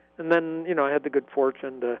 And then, I had the good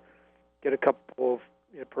fortune to get a couple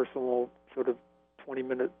of personal sort of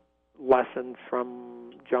 20-minute lessons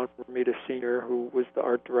from John Romita Sr., who was the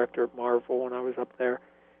art director at Marvel when I was up there.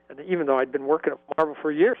 And even though I'd been working at Marvel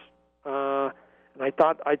for years, and I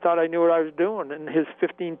thought I knew what I was doing. In his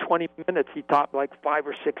 15, 20 minutes, he taught like 5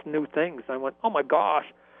 or 6 new things. I went, oh my gosh,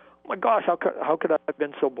 how could I have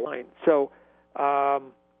been so blind? So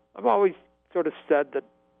I've always sort of said that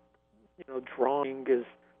drawing is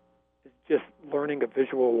just learning a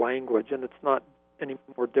visual language, and it's not any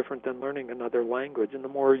more different than learning another language. And the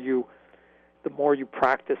more you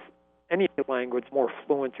practice any language, the more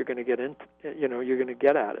fluent you're going to get into. You're going to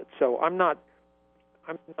get at it. So I'm not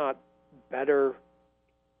better.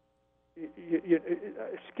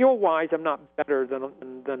 Skill-wise, I'm not better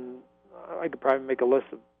than I could probably make a list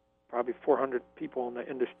of probably 400 people in the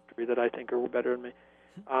industry that I think are better than me.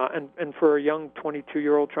 And for a young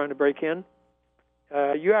 22-year-old trying to break in,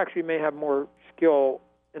 you actually may have more skill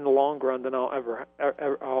in the long run than I'll ever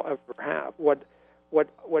have.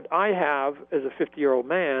 What I have as a 50-year-old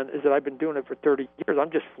man is that I've been doing it for 30 years.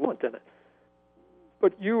 I'm just fluent in it.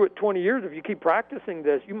 But you at 20 years, if you keep practicing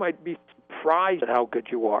this, you might be surprised at how good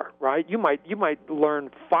you are, right? You might learn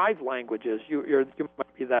 5 languages. You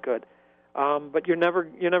might be that good. But you're never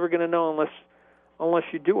going to know unless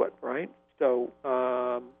you do it, right? So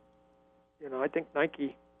I think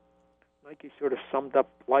Nike sort of summed up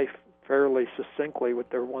life fairly succinctly with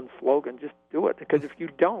their one slogan: just do it. Because if you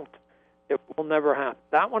don't, it will never happen.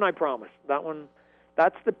 That one I promise.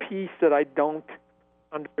 That's the piece that I don't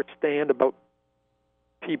understand about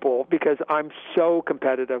people, because I'm so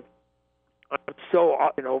competitive. I'm so,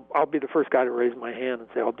 I'll be the first guy to raise my hand and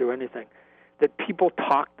say I'll do anything. That people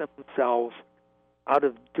talk themselves out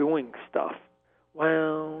of doing stuff.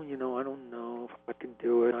 Well, I don't know if I can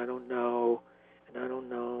do it. I don't know, and I don't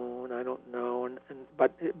know, and I don't know.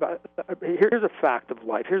 But here's a fact of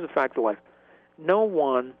life. No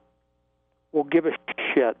one will give a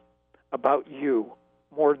shit about you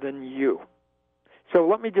more than you. So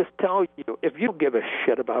let me just tell you, if you don't give a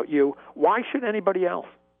shit about you, why should anybody else?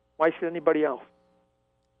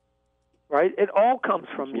 Right? It all comes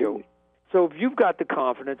from you. So if you've got the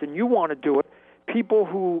confidence and you want to do it, people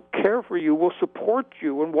who care for you will support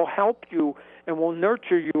you and will help you and will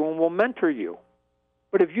nurture you and will mentor you.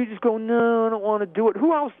 But if you just go, no, I don't want to do it,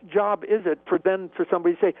 who else's job is it for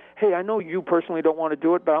somebody to say, hey, I know you personally don't want to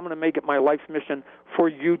do it, but I'm going to make it my life's mission for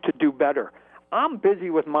you to do better. I'm busy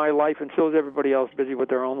with my life, and so is everybody else busy with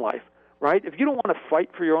their own life, right? If you don't want to fight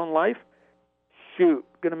for your own life, shoot,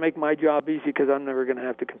 going to make my job easy because I'm never going to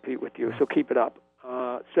have to compete with you, so keep it up.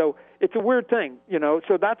 So it's a weird thing,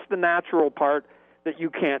 so that's the natural part that you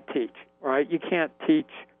can't teach, right? You can't teach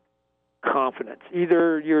confidence.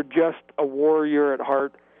 Either you're just a warrior at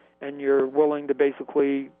heart and you're willing to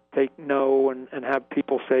basically take no and have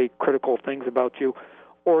people say critical things about you,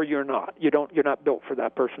 or you're not. You're not built for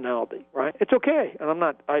that personality, right? It's okay. And I'm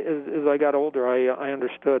not. As I got older, I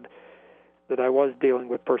understood that I was dealing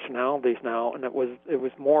with personalities now, and it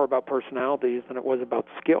was more about personalities than it was about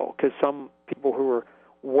skill. Because some people who are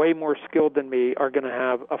way more skilled than me are going to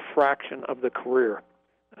have a fraction of the career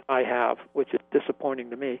I have, which is disappointing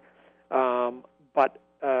to me. But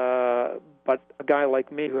a guy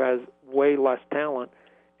like me who has way less talent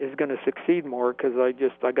is going to succeed more because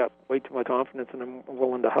I got way too much confidence and I'm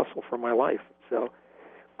willing to hustle for my life. So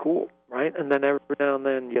cool, right? And then every now and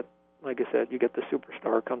then, like I said, you get the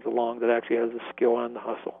superstar comes along that actually has the skill and the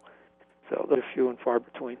hustle. So they're few and far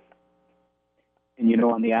between. And,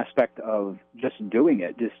 on the aspect of just doing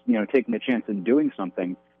it, taking a chance and doing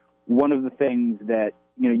something, one of the things that,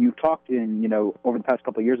 you've talked over the past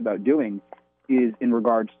couple of years about doing is in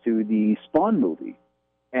regards to the Spawn movie,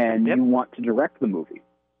 and you want to direct the movie.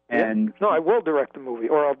 And no, I will direct the movie,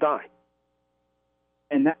 or I'll die.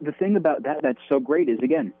 And the thing about that's so great is,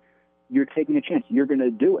 again, you're taking a chance. You're going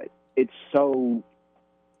to do it. It's so,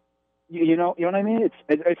 you know what I mean?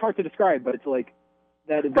 It's hard to describe, but it's like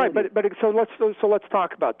that. Right, but so let's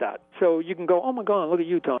talk about that. So you can go, oh my God, look at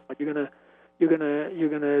you, Tom. You're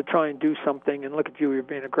gonna try and do something, and look at you, you're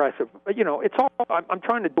being aggressive. But it's all I'm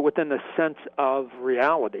trying to do within the sense of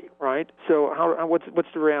reality, right? So what's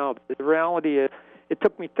the reality? The reality is, it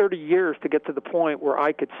took me 30 years to get to the point where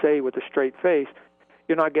I could say with a straight face,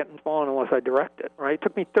 you're not getting Spawn unless I direct it, right? It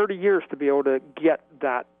took me 30 years to be able to get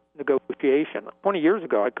that negotiation. 20 years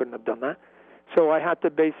ago, I couldn't have done that. So I had to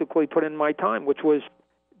basically put in my time, which was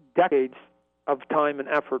decades of time and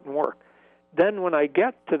effort and work. Then when I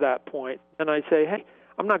get to that point, and I say, hey,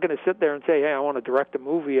 I'm not going to sit there and say, hey, I want to direct a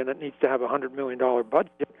movie and it needs to have a $100 million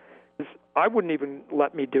budget. I wouldn't even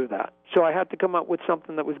let me do that. So I had to come up with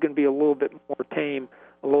something that was going to be a little bit more tame,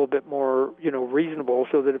 a little bit more, reasonable,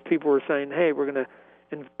 so that if people were saying, hey, we're going to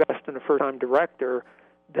invest in a first-time director,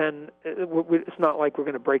 then it's not like we're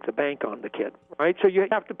going to break the bank on the kid, right? So you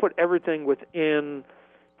have to put everything within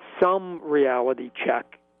some reality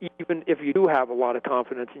check. Even if you do have a lot of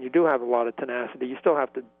confidence and you do have a lot of tenacity, you still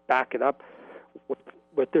have to back it up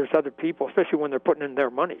with there's other people, especially when they're putting in their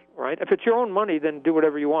money, right? If it's your own money, then do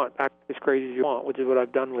whatever you want, act as crazy as you want, which is what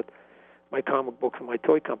I've done with my comic books and my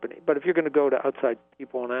toy company. But if you're going to go to outside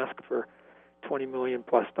people and ask for $20 million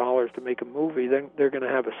plus to make a movie, then they're going to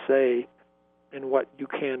have a say in what you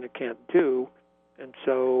can and can't do. And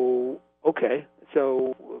so, okay,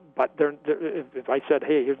 so, but if I said,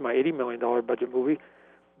 hey, here's my $80 million budget movie,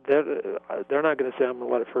 they're not going to say I'm going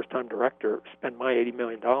to let a first-time director spend my $80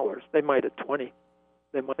 million. They might at 20.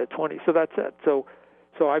 So that's it. So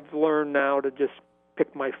I've learned now to just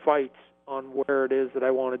pick my fights on where it is that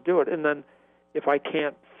I want to do it. And then if I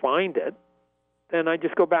can't find it, then I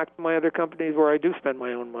just go back to my other companies where I do spend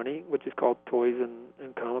my own money, which is called toys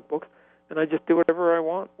and comic books, and I just do whatever I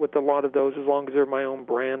want with a lot of those as long as they're my own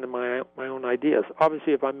brand and my own ideas.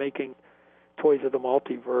 Obviously, if I'm making toys of the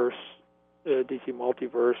multiverse, DC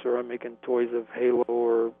Multiverse, or I'm making toys of Halo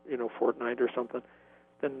or Fortnite or something,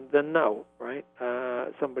 then no, right?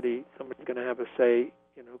 Somebody's going to have a say,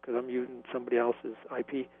 because I'm using somebody else's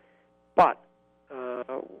IP. But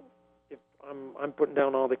if I'm putting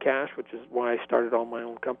down all the cash, which is why I started all my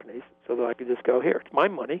own companies, so that I could just go, here, it's my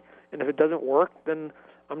money, and if it doesn't work, then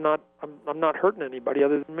I'm not hurting anybody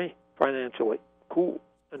other than me financially. Cool.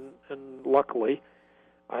 And luckily,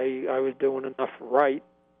 I was doing enough right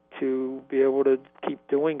to be able to keep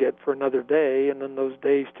doing it for another day, and then those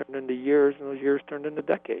days turned into years, and those years turned into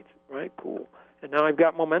decades, right? Cool. And now I've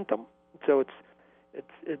got momentum, so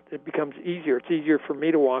it becomes easier. It's easier for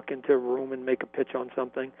me to walk into a room and make a pitch on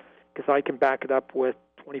something because I can back it up with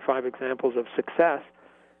 25 examples of success.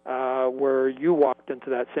 Where you walked into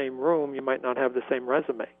that same room, you might not have the same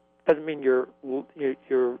resume. Doesn't mean you're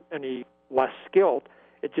any less skilled.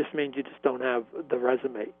 It just means you just don't have the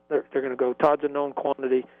resume. They're going to go, Todd's a known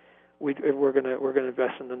quantity. We're going to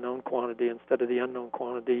invest in the known quantity instead of the unknown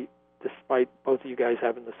quantity, despite both of you guys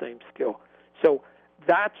having the same skill. So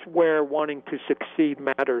that's where wanting to succeed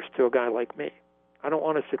matters to a guy like me. I don't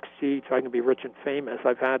want to succeed so I can be rich and famous.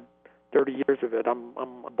 I've had 30 years of it. I'm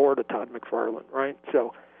bored of Todd McFarlane, right?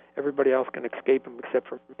 So everybody else can escape him except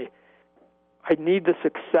for me. I need the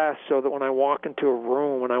success so that when I walk into a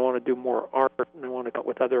room and I want to do more art and I want to come up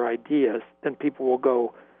with other ideas, then people will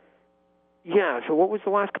go, yeah, so what was the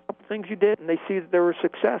last couple of things you did? And they see that there was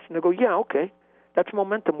success, and they go, yeah, okay, that's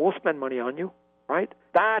momentum. We'll spend money on you, right?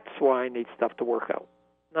 That's why I need stuff to work out,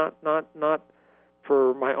 not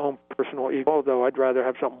for my own personal ego, although I'd rather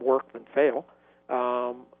have something work than fail.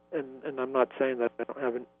 And I'm not saying that I don't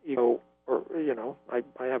have an ego, or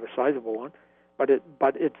I have a sizable one, but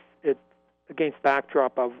against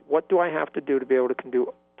backdrop of what do I have to do to be able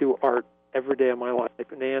to do art every day of my life?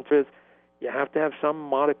 And the answer is you have to have some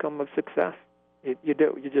modicum of success. You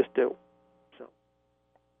do. You just do. So.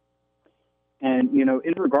 And,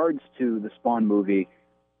 in regards to the Spawn movie,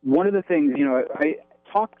 one of the things, I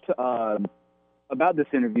talked about this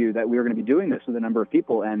interview that we were going to be doing this with a number of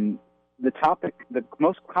people, and the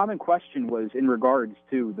most common question was in regards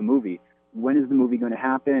to the movie. When is the movie going to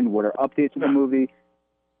happen? What are updates of the movie?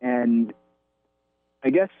 And I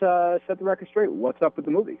guess set the record straight. What's up with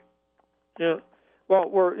the movie? Yeah. Well,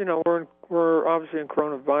 we're obviously in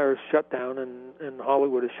coronavirus shutdown, and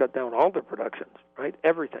Hollywood has shut down all their productions, right?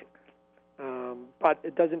 Everything. But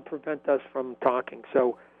it doesn't prevent us from talking.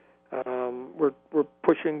 So we're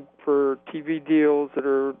pushing for TV deals that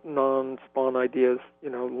are non-Spawn ideas.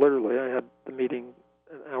 Literally, I had an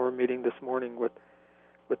hour meeting this morning with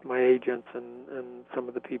my agents and some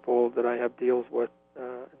of the people that I have deals with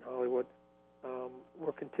in Hollywood.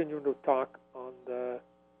 We're continuing to talk on the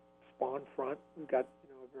Spawn front. We've got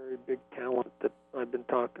a very big talent that I've been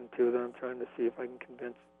talking to that I'm trying to see if I can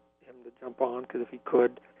convince him to jump on, because if he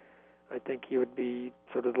could, I think he would be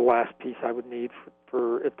sort of the last piece I would need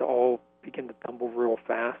for it to all begin to tumble real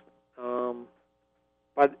fast.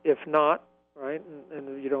 But if not, right,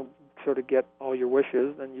 and you don't sort of get all your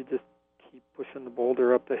wishes, then you just keep pushing the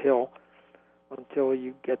boulder up the hill until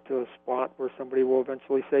you get to a spot where somebody will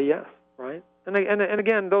eventually say yes, right? And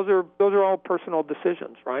again, those are all personal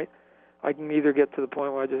decisions, right? I can either get to the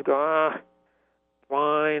point where I just go,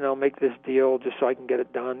 fine, I'll make this deal just so I can get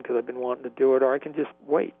it done because I've been wanting to do it, or I can just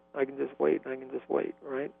wait. I can just wait,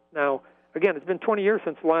 right? Now, again, it's been 20 years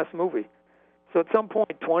since the last movie. So at some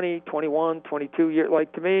point, 20, 21, 22 years,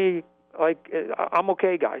 to me, I'm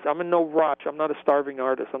okay, guys. I'm in no rush. I'm not a starving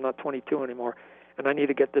artist. I'm not 22 anymore. And I need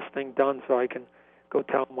to get this thing done so I can go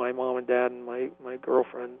tell my mom and dad and my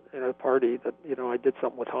girlfriend at a party that, I did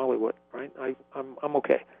something with Hollywood, right? I'm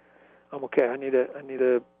okay. I'm okay. I need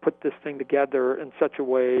to put this thing together in such a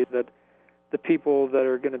way that the people that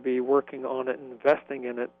are going to be working on it and investing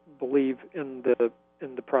in it believe in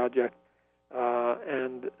the project,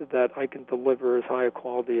 and that I can deliver as high a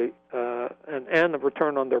quality and a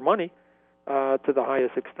return on their money to the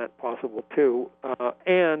highest extent possible too,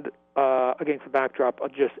 and against the backdrop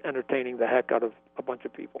of just entertaining the heck out of a bunch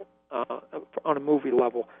of people on a movie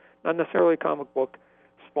level, not necessarily a comic book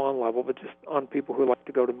Spawn level, but just on people who like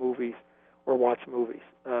to go to movies or watch movies.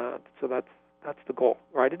 So that's the goal,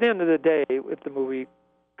 right? At the end of the day, if the movie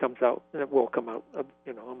comes out, and it will come out,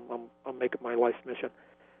 I'm making my life's mission.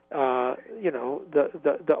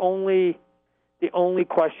 The only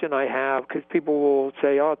question I have, because people will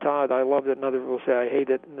say, "Oh, Todd, I loved it," and others will say, "I hate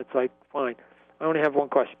it," and it's like, fine. I only have one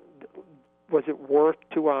question: was it worth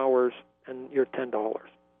 2 hours and your $10?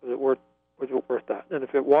 Was it worth that? And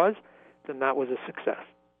if it was, then that was a success,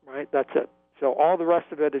 right? That's it. So all the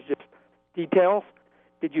rest of it is just details.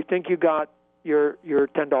 Did you think you got your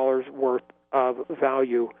 $10 worth of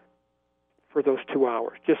value for those 2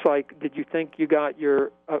 hours? Just like, did you think you got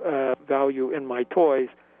your value in my toys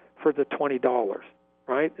for the $20,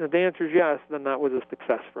 right? And if the answer is yes, then that was a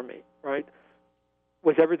success for me, right?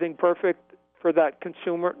 Was everything perfect for that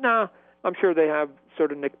consumer? Nah, I'm sure they have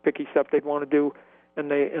sort of nitpicky stuff they'd want to do,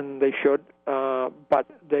 and they should. But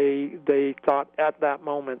they thought at that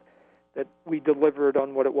moment that we delivered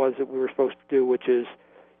on what it was that we were supposed to do, which is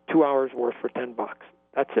 2 hours worth for $10.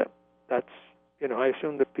 That's it. That's, I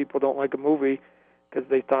assume that people don't like a movie because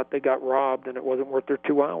they thought they got robbed and it wasn't worth their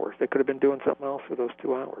 2 hours. They could have been doing something else for those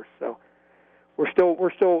 2 hours. So we're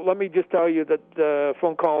still. Let me just tell you that the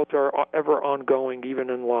phone calls are ever ongoing, even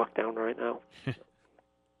in lockdown right now.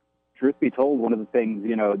 Truth be told, one of the things,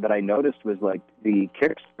 that I noticed was the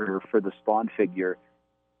Kickstarter for the Spawn figure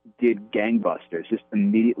did gangbusters just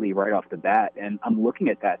immediately right off the bat. And I'm looking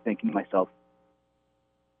at that thinking to myself,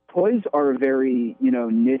 toys are a very,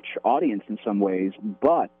 niche audience in some ways,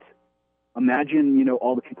 but imagine,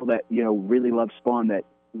 all the people that, really love Spawn that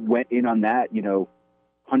went in on that,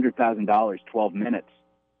 $100,000, 12 minutes.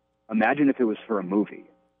 Imagine if it was for a movie.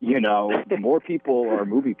 More people are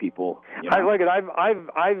movie people. I like it.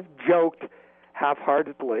 I've joked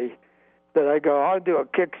half-heartedly that I go, I'll do a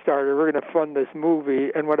Kickstarter. We're going to fund this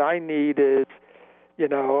movie, and what I need is, I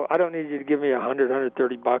don't need you to give me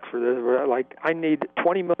 $130 for this. I need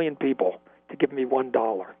 20 million people to give me $1.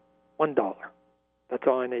 $1. That's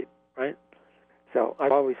all I need, right? So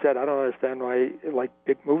I've always said I don't understand why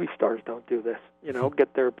big movie stars don't do this.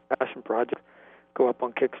 Get their passion project, go up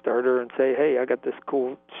on Kickstarter and say, hey, I got this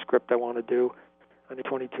cool script I want to do. I need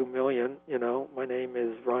 22 million. My name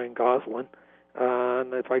is Ryan Gosling.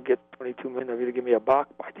 And if I get 22 million of you to give me $1,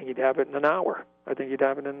 I think you'd have it in an hour.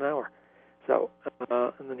 So,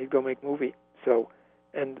 and then he'd go make a movie. So,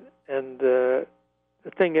 and the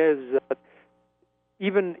thing is,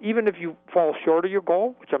 even if you fall short of your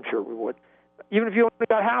goal, which I'm sure we would, even if you only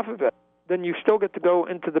got half of it, then you still get to go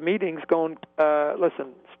into the meetings going,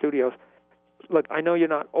 listen, studios, look, I know you're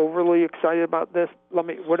not overly excited about this.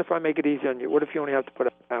 What if I make it easy on you? What if you only have to put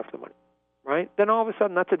up half the money, right? Then all of a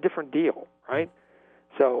sudden that's a different deal, right?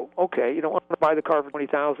 So, okay, you don't want to buy the car for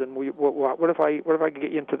 $20,000. What if I could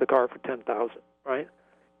get you into the car for $10,000, right?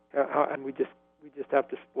 And we just have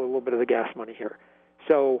to split a little bit of the gas money here.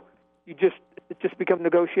 So it just becomes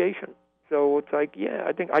negotiation. So it's like, yeah,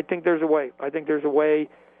 I think there's a way. I think there's a way.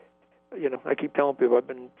 You know, I keep telling people I've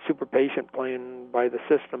been super patient playing by the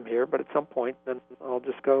system here, but at some point, then I'll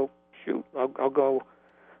just go shoot. I'll go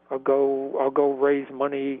raise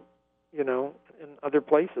money, you know, in other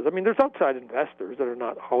places. I mean, there's outside investors that are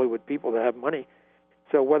not Hollywood people that have money.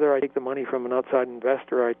 So whether I take the money from an outside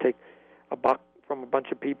investor or I take a buck from a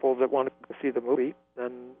bunch of people that want to see the movie,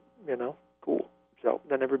 then, you know, cool. So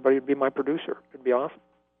then everybody would be my producer. It'd be awesome.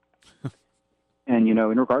 And, you know,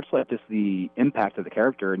 in regards to like just the impact of the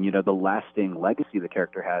character and, you know, the lasting legacy the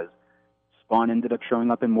character has, Spawn ended up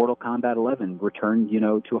showing up in Mortal Kombat 11, returned, you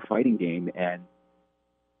know, to a fighting game, and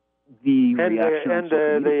the reaction.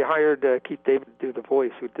 And they hired Keith David to do the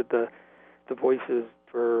voice, who did the voices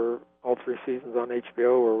for all 3 seasons on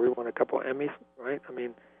HBO, where we won a couple of Emmys, right? I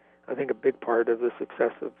mean, I think a big part of the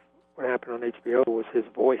success of what happened on HBO was his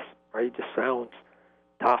voice, right? He just sounds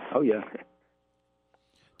tough. Oh, yeah.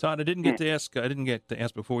 Todd, I didn't get to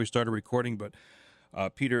ask before we started recording, but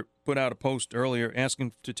Peter put out a post earlier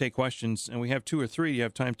asking to take questions, and we have 2 or 3. You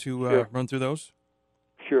have time to run through those?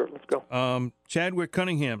 Sure, let's go. Chadwick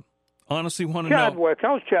Cunningham, honestly want to know. Chadwick,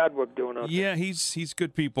 how's Chadwick doing out there? Yeah, he's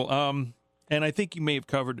good people. And I think you may have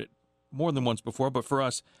covered it more than once before, but for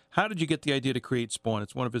us, how did you get the idea to create Spawn?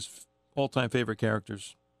 It's one of his all-time favorite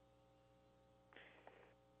characters.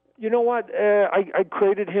 You know what? I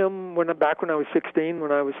created him back when I was 16,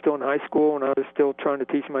 when I was still in high school, and I was still trying to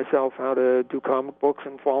teach myself how to do comic books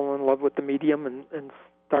and fall in love with the medium, and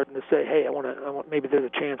starting to say, hey, I want maybe there's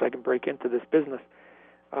a chance I can break into this business.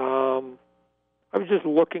 I was just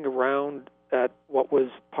looking around at what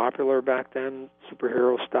was popular back then,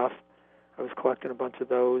 superhero stuff. I was collecting a bunch of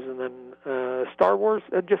those, and then Star Wars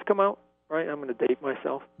had just come out, right? I'm going to date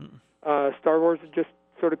myself. Star Wars had just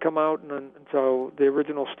sort of come out, and so the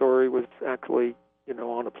original story was actually, you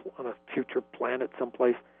know, on a future planet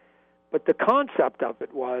someplace. But the concept of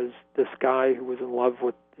it was this guy who was in love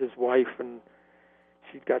with his wife, and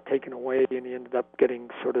she got taken away, and he ended up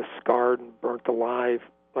getting sort of scarred and burnt alive.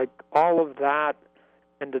 Like, all of that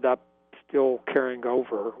ended up still carrying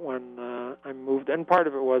over when I moved. And part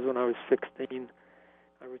of it was when I was 16,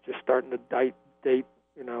 I was just starting to date,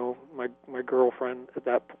 you know, my girlfriend at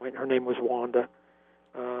that point. Her name was Wanda.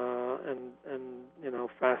 And you know,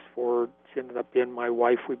 fast forward, she ended up being my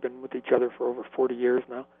wife. We've been with each other for over 40 years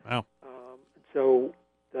now. Wow. So,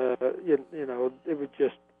 you know, it was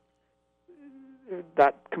just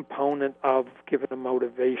that component of giving a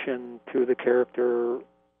motivation to the character,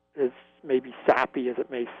 as maybe sappy as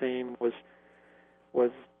it may seem, was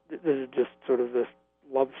this is just sort of this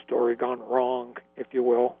love story gone wrong, if you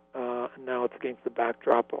will. And now it's against the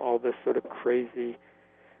backdrop of all this sort of crazy,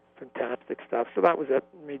 fantastic stuff. So that was it,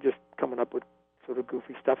 me just coming up with sort of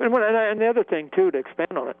goofy stuff. And the other thing, too, to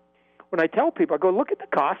expand on it, when I tell people, I go, look at the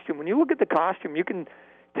costume. When you look at the costume, you can,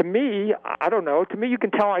 to me, I don't know, to me you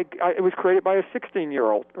can tell it was created by a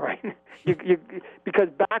 16-year-old, right? Because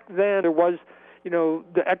back then there was, you know,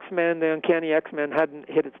 the X-Men, the Uncanny X-Men hadn't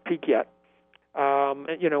hit its peak yet.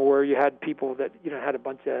 You know, where you had people that, you know, had a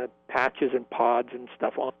bunch of patches and pods and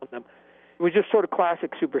stuff on them. It was just sort of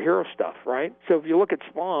classic superhero stuff, right? So if you look at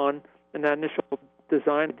Spawn and that initial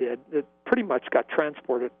design it pretty much got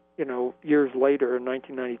transported, you know, years later in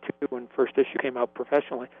 1992 when first issue came out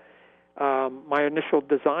professionally. My initial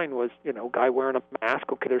design was, you know, guy wearing a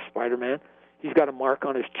mask. Okay, there's Spider-Man. He's got a mark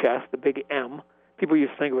on his chest, the big M. People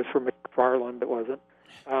used to think it was for McFarlane, but it wasn't.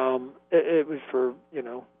 It was for, you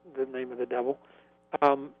know, the name of the devil.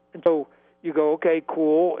 And so you go, okay,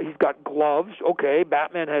 cool. He's got gloves. Okay,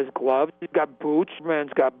 Batman has gloves. He's got boots.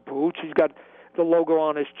 Superman's got boots. He's got the logo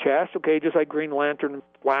on his chest. Okay, just like Green Lantern and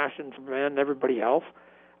Flash and Superman and everybody else.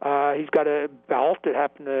 He's got a belt that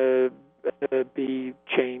happened to be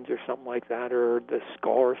chains or something like that, or the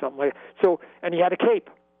skull or something like that. So, and he had a cape,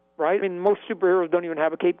 right? I mean, most superheroes don't even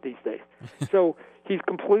have a cape these days. So he's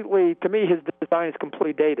completely, to me, his design is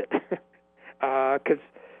completely dated. Because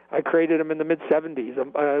I created him in the mid-'70s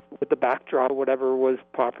with the backdrop, whatever was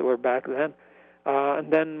popular back then.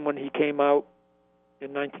 And then when he came out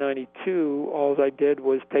In 1992, all I did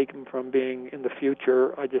was take them from being in the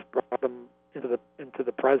future. I just brought them into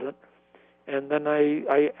the present, and then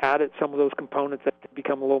I added some of those components that had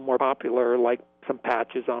become a little more popular, like some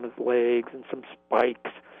patches on his legs and some spikes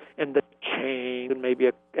and the chain and maybe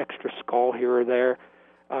an extra skull here or there.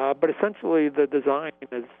 But essentially, the design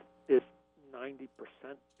is 90%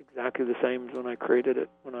 exactly the same as when I created it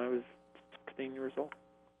when I was 16 years old.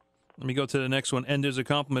 Let me go to the next one. And there's a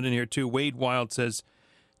compliment in here, too. Wade Wild says,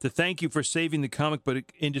 to thank you for saving the comic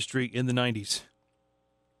book industry in the 90s.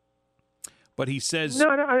 But he says... No,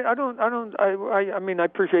 I don't. I mean, I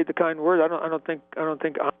appreciate the kind words. I don't think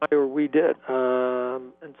I or we did.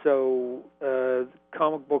 And so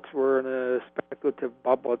comic books were in a speculative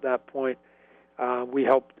bubble at that point. We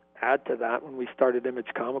helped add to that when we started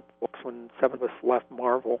Image Comic Books, when 7 of us left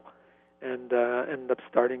Marvel and ended up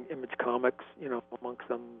starting Image Comics, amongst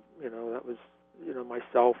them, that was,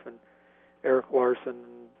 myself and Eric Larson,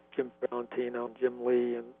 and Jim Valentino, and Jim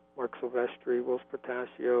Lee, and Mark Silvestri, Will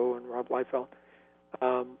Spartasio, and Rob Liefeld.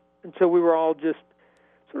 And so we were all just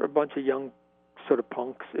sort of a bunch of young sort of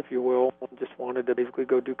punks, if you will, and just wanted to basically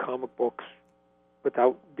go do comic books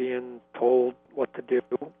without being told what to do,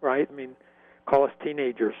 right? I mean, call us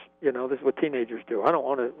teenagers. This is what teenagers do. I don't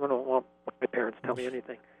want my parents to tell me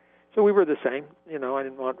anything. So we were the same. I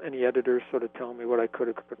didn't want any editors sort of telling me what I could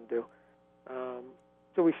or couldn't do.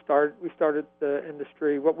 So we started the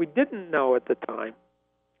industry. What we didn't know at the time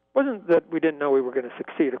wasn't that we didn't know we were going to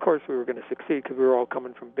succeed. Of course we were going to succeed because we were all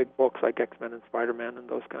coming from big books like X-Men and Spider-Man and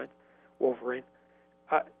those kinds, Wolverine.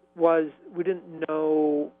 We didn't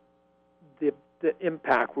know the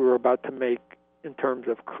impact we were about to make in terms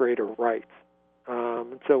of creator rights.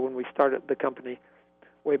 And so when we started the company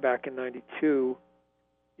way back in 92,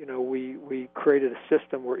 we created a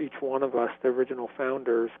system where each one of us, the original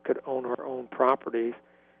founders, could own our own properties,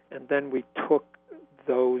 and then we took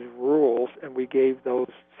those rules and we gave those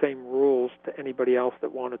same rules to anybody else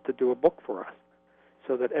that wanted to do a book for us,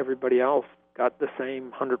 so that everybody else got the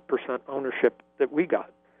same 100% ownership that we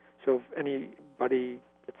got. So if anybody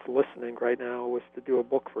that's listening right now was to do a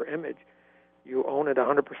book for Image, you own it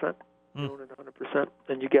 100%. You own it 100%,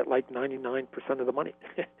 and you get like 99% of the money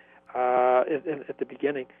at the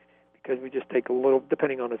beginning, because we just take a little,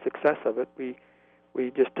 depending on the success of it,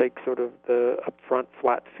 we just take sort of the upfront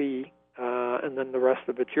flat fee, and then the rest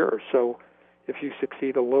of it's yours. So if you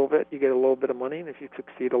succeed a little bit, you get a little bit of money, and if you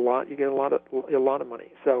succeed a lot, you get a lot of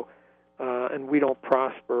money. So, and we don't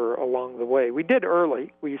prosper along the way. We did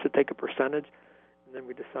early. We used to take a percentage, and then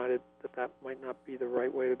we decided that might not be the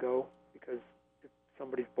right way to go, because if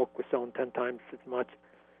somebody's book was selling 10 times as much,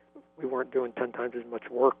 we weren't doing 10 times as much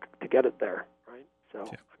work to get it there, right? So,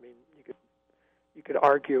 yeah. I mean, you could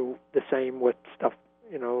argue the same with stuff,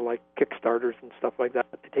 like Kickstarters and stuff like that.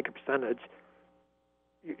 To take a percentage,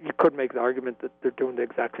 you could make the argument that they're doing the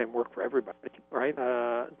exact same work for everybody, right?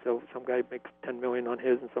 So some guy makes $10 million on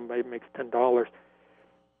his, and somebody makes $10.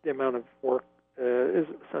 The amount of work is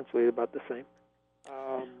essentially about the same.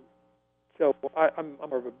 So I'm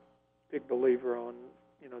more of a big believer on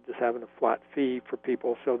just having a flat fee for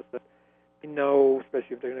people, so that they know,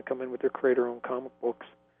 especially if they're going to come in with their creator-owned comic books,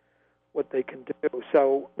 what they can do.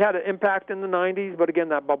 So it had an impact in the 90s, but again,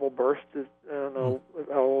 that bubble burst. I don't know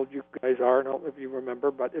how old you guys are, I don't know if you remember,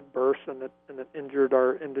 but it burst and it injured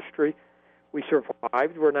our industry. We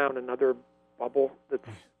survived. We're now in another bubble that's,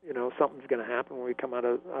 something's going to happen when we come out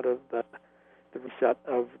of the reset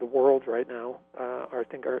of the world right now. I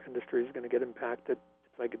think our industry is going to get impacted.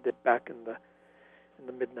 It's like it did back in the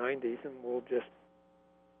mid-90s, and we'll just,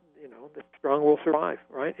 the strong will survive,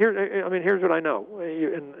 right? Here's what I know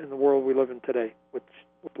in the world we live in today, with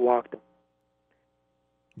lockdown.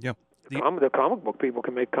 Yeah. The comic book people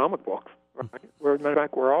can make comic books, right? As a matter of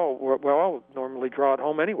fact, we're all normally draw at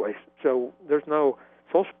home anyways, so there's no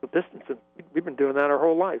social distancing. We've been doing that our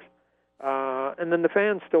whole lives. And then the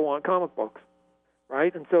fans still want comic books,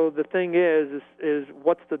 right? And so the thing is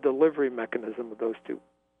what's the delivery mechanism of those two,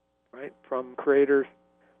 right? From creators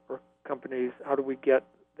or companies, how do we get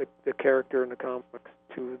the character in the comics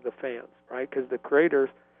to the fans, right? Because the creators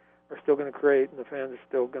are still going to create, and the fans are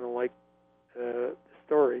still going to like the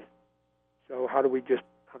stories. So how do we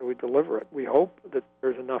deliver it? We hope that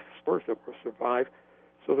there's enough stores that will survive,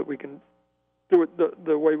 so that we can do it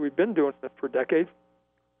the way we've been doing it for decades.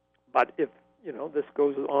 But if this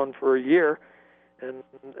goes on for a year, and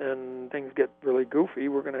things get really goofy,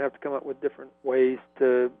 we're going to have to come up with different ways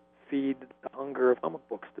to feed the hunger of comic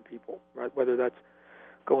books to people, right? Whether that's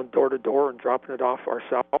going door to door and dropping it off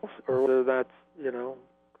ourselves, or whether that's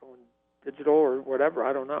going digital or whatever.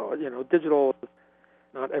 I don't know. Digital is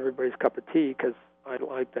not everybody's cup of tea, because I'd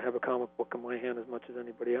like to have a comic book in my hand as much as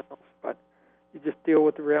anybody else, but you just deal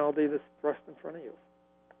with the reality that's thrust in front of you.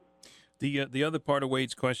 The other part of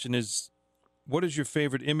Wade's question is, what is your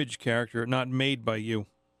favorite Image character not made by you?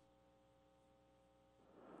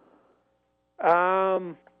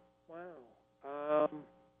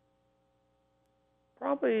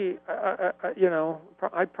 Probably,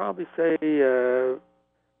 I'd probably say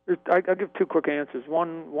I'll give two quick answers.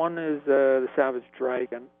 One is the Savage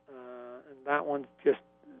Dragon, and that one's just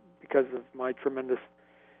because of my tremendous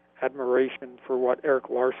admiration for what Eric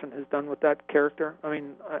Larson has done with that character. I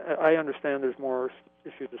mean, I understand there's more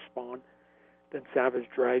issues of Spawn than Savage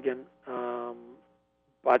Dragon,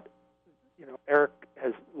 but Eric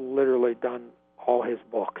has literally done all his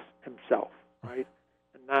books himself, right?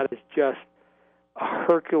 And that is just a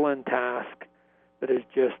Herculean task that is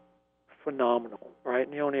just phenomenal, right?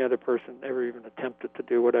 And the only other person ever even attempted to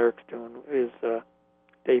do what Eric's doing is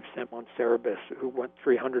Dave Sim on Cerebus, who went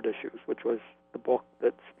 300 issues, which was the book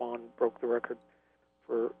that Spawn broke the record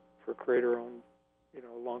for creator-owned,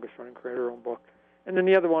 longest-running creator-owned book. And then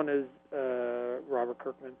the other one is Robert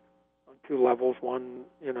Kirkman on two levels. One,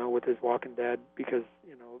 with his Walking Dead, because,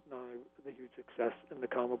 not only the huge success in the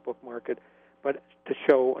comic book market, but to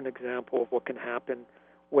show an example of what can happen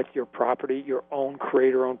with your property, your own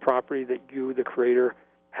creator-owned property that you, the creator,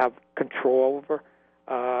 have control over,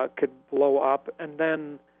 could blow up. And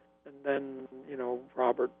then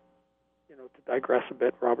Robert, to digress a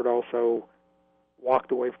bit, Robert also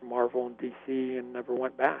walked away from Marvel and DC and never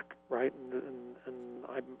went back, right? And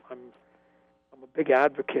I'm a big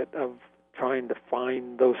advocate of trying to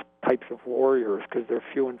find those types of warriors, because they're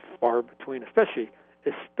few and far between, especially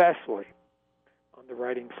on the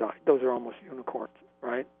writing side. Those are almost unicorns,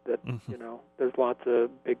 right? That there's lots of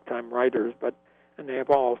big-time writers, and they have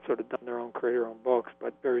all sort of done their own creator-owned books,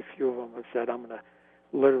 but very few of them have said, I'm going to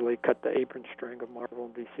literally cut the apron string of Marvel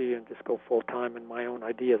and DC and just go full-time in my own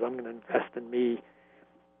ideas. I'm going to invest in me,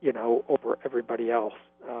 over everybody else.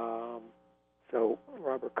 So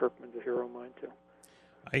Robert Kirkman's a hero of mine, too.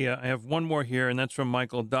 I have one more here, and that's from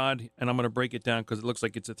Michael Dodd, and I'm going to break it down because it looks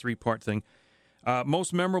like it's a three-part thing.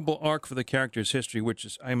 Most memorable arc for the character's history, which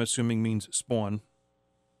is, I'm assuming means Spawn.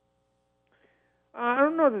 I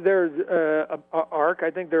don't know that there's an arc.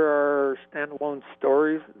 I think there are standalone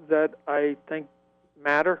stories that I think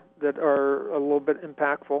matter, that are a little bit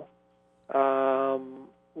impactful.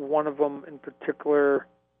 One of them in particular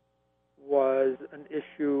was an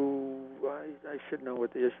issue, I should know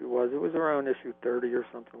what the issue was. It was around issue 30 or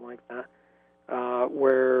something like that,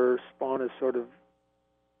 where Spawn is sort of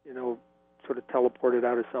teleported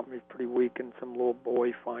out of something. He's pretty weak, and some little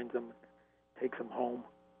boy finds him, takes him home,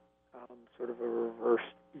 sort of a reverse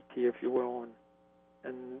E.T., if you will,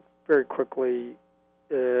 and very quickly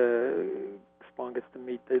Spawn gets to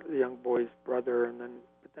meet the young boy's brother,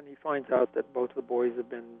 but then he finds out that both the boys have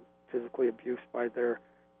been physically abused by their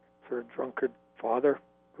sort of drunkard father,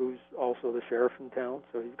 who's also the sheriff in town,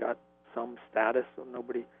 so he's got some status, so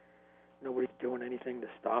nobody's doing anything to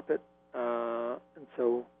stop it. And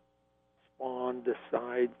so Spawn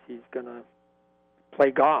decides he's going to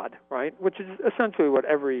play God, right? Which is essentially what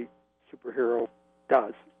every superhero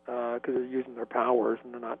does, because they're using their powers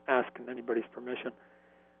and they're not asking anybody's permission.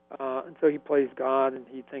 And so he plays God, and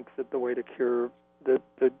he thinks that the way to cure the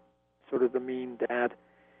sort of the mean dad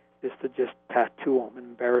is to just tattoo him and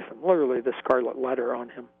embarrass him, literally the scarlet letter on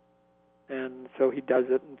him. And so he does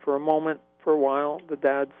it, and for a while, the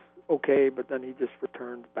dad's okay, but then he just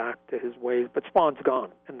returns back to his ways. But Spawn's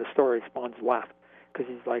gone in the story. Spawn's left because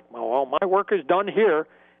he's like, well, all my work is done here,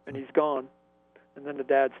 and he's gone. And then the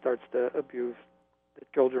dad starts to abuse the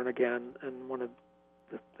children again, and one of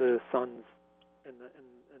the sons, and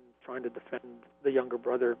trying to defend the younger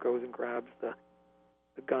brother, goes and grabs the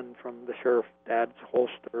gun from the sheriff dad's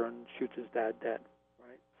holster and shoots his dad dead.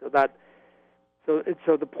 Right.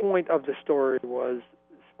 So the point of the story was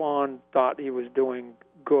Spawn thought he was doing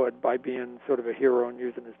good by being sort of a hero and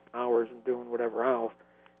using his powers and doing whatever else,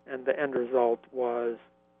 and the end result was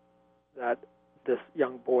that this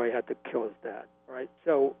young boy had to kill his dad. Right.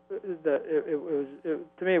 So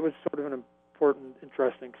to me it was sort of an important,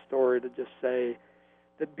 interesting story to just say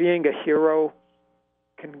that being a hero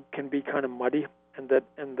can be kind of muddy, and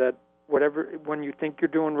that whatever, when you think you're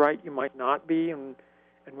doing right, you might not be, and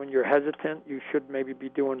when you're hesitant, you should maybe be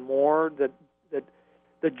doing more. That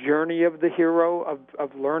the journey of the hero,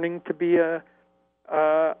 of learning to be a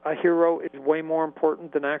hero, is way more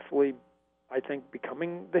important than actually, I think,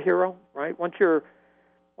 becoming the hero. Right? Once you're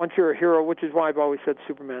a hero, which is why I've always said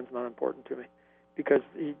Superman's not important to me, because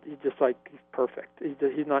he's perfect.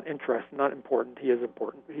 He's not interesting, not important. He is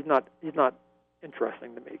important. He's not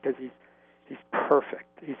interesting to me because he's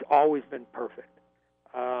perfect. He's always been perfect.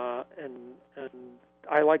 And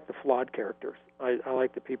I like the flawed characters. I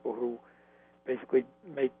like the people who basically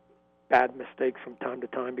make bad mistakes from time to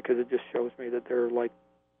time, because it just shows me that they're like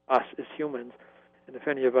us as humans. And if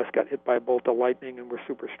any of us got hit by a bolt of lightning and we're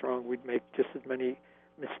super strong, we'd make just as many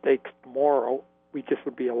mistakes tomorrow. We just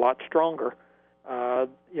would be a lot stronger.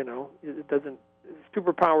 It doesn't.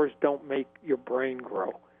 Superpowers don't make your brain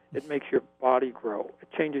grow. It makes your body grow.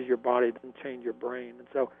 It changes your body. It doesn't change your brain. And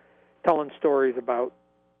so, telling stories about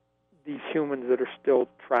these humans that are still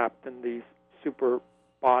trapped in these super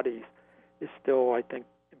bodies is still, I think,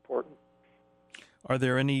 important. Are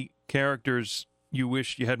there any characters you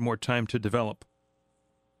wish you had more time to develop?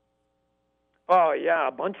 Oh yeah,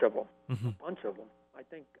 a bunch of them. Mm-hmm. A bunch of them. I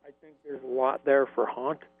think there's a lot there for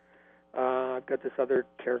Haunt. I've got this other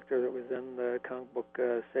character that was in the comic book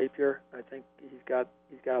Savior. I think he's got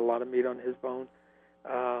a lot of meat on his bone.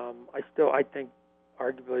 I think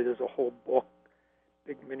arguably there's a whole book,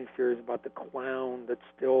 big miniseries about the clown that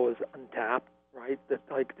still is untapped, right? That,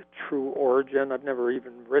 like, the true origin. I've never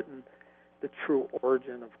even written the true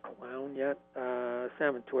origin of clown yet.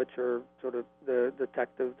 Sam and Twitch are sort of the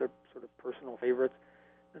detectives. They're sort of personal favorites.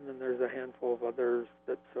 And then there's a handful of others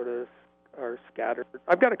that sort of are scattered.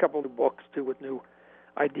 I've got a couple of books, too, with new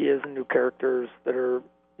ideas and new characters that are,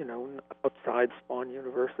 outside Spawn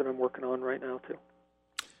universe that I'm working on right now, too.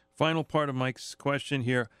 Final part of Mike's question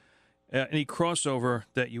here. Any crossover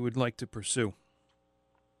that you would like to pursue?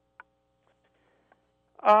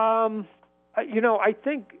 I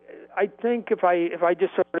think if I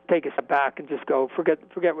just sort of take a step back and just go, forget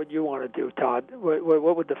what you want to do, Todd.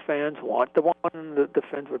 What would the fans want? The one that the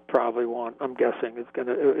fans would probably want, I'm guessing,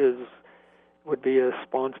 would be a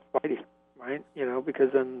Spawn Spidey, right?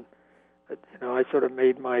 Because then, I sort of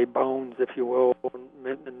made my bones, if you will,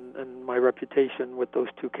 and my reputation with those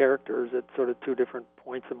two characters at sort of two different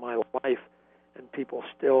points in my life, and people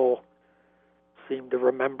still seem to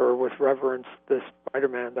remember with reverence the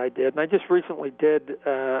Spider-Man I did. And I just recently did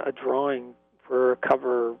a drawing for a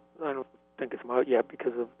cover. I don't think it's out yet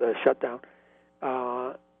because of the shutdown,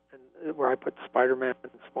 and where I put Spider-Man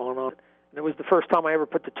and Spawn on it. And it was the first time I ever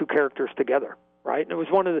put the two characters together, right? And it was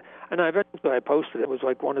I posted it. It was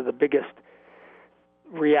like one of the biggest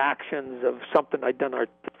reactions of something I'd done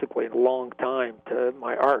artistically in a long time to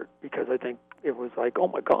my art, because I think it was like, oh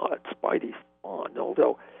my God, Spidey, Spawn.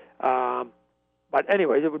 So, but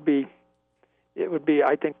anyways, it would be.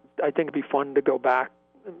 I think it'd be fun to go back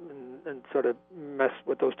and sort of mess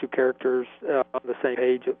with those two characters on the same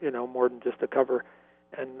page, more than just a cover,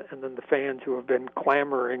 and then the fans who have been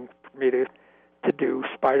clamoring for me to do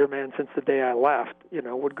Spider-Man since the day I left,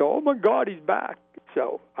 would go, oh my God, he's back.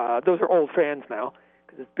 So those are old fans now,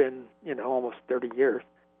 because it's been almost 30 years,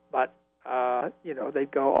 but they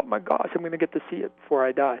go, oh my gosh, I'm going to get to see it before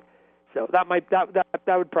I die. So that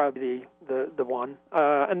would probably be the one,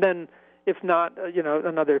 and then if not,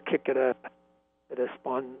 another kick at a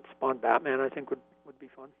Spawn Batman, I think would be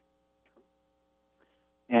fun.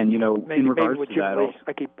 And maybe, in regards with to Jim that,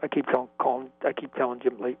 Lee, I keep telling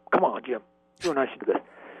Jim Lee, come on, Jim, you and I should do this.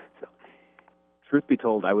 So, truth be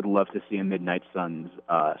told, I would love to see a Midnight Suns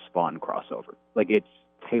Spawn crossover. Like, it's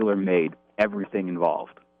tailor-made, everything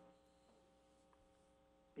involved.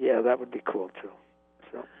 Yeah, that would be cool too.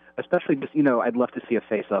 So, especially just I'd love to see a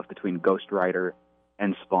face-off between Ghost Rider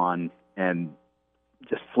and Spawn, and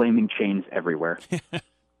just flaming chains everywhere.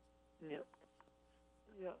 Yeah.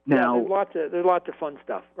 Now, there's lots of fun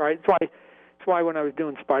stuff, right? That's why when I was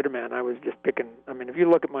doing Spider-Man, I was just picking. I mean, if you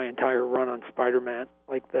look at my entire run on Spider-Man,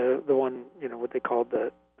 like the one, what they called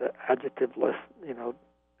the adjective list,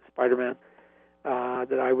 Spider-Man,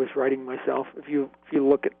 that I was writing myself. If you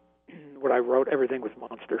look at what I wrote, everything was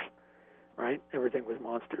monsters, right? Everything was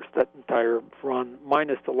monsters. That entire run,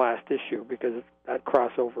 minus the last issue, because that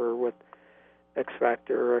crossover with X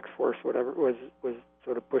Factor or X Force, whatever, was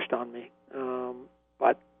sort of pushed on me.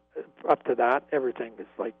 But up to that, everything is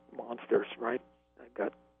like monsters, right? I've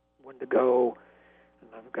got Wendigo, and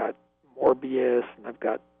I've got Morbius, and I've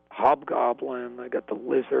got Hobgoblin, I got the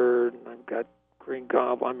Lizard, and I've got Green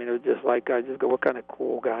Goblin. I mean, it was just like, I just go, what kind of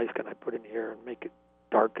cool guys can I put in here and make it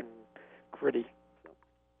dark and gritty?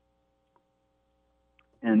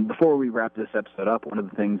 And before we wrap this episode up, one of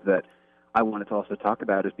the things that I wanted to also talk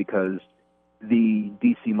about is because the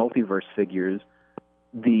DC Multiverse figures,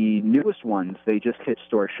 the newest ones, they just hit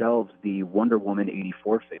store shelves, the Wonder Woman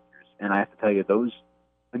 84 figures. And I have to tell you, those,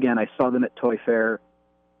 again, I saw them at Toy Fair.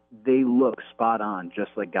 They look spot on,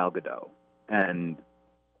 just like Gal Gadot. And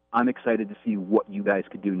I'm excited to see what you guys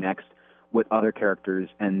could do next with other characters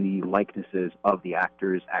and the likenesses of the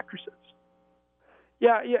actors, actresses.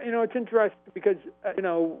 Yeah, it's interesting because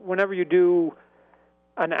whenever you do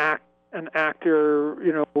an actor,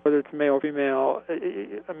 whether it's male or female,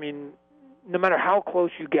 I mean, no matter how close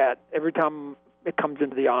you get, every time it comes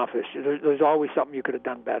into the office, there's always something you could have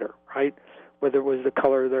done better, right? Whether it was the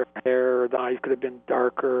color of their hair, or the eyes could have been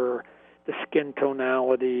darker, or the skin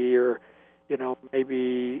tonality, or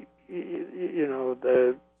maybe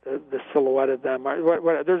the silhouette of them.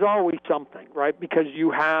 There's always something, right? Because you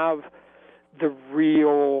have the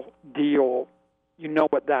real deal, you know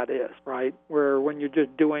what that is, right? Where when you're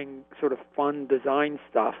just doing sort of fun design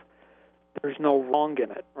stuff, there's no wrong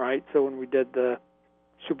in it, right? So when we did the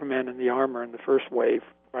Superman in the armor in the first wave,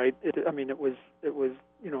 right? It was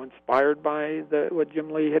inspired by what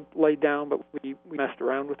Jim Lee had laid down, but we messed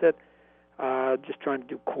around with it, just trying to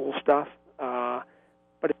do cool stuff.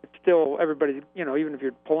 But it's still, everybody, even if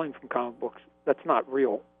you're pulling from comic books, that's not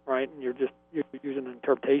real, right? And you're using an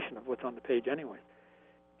interpretation of what's on the page anyway.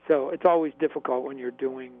 So it's always difficult when you're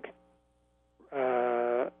doing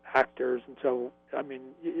actors, and so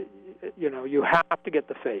you have to get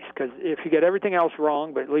the face, because if you get everything else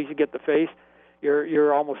wrong, but at least you get the face,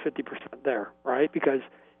 you're almost 50% there, right? Because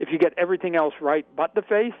if you get everything else right but the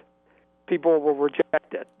face, people will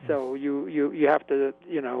reject it. So you have to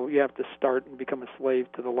start and become a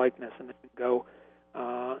slave to the likeness, and then go.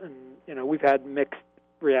 We've had mixed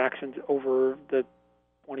reactions over the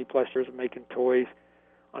 20 plus years of making toys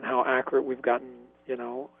on how accurate we've gotten,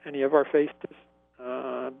 any of our faces,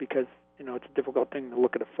 because it's a difficult thing to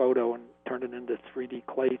look at a photo and turn it into 3D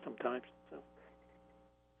clay sometimes. So.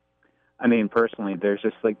 I mean, personally, there's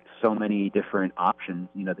just like so many different options,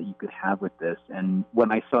 that you could have with this. And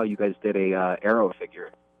when I saw you guys did a Arrow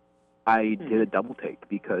figure, I did a double take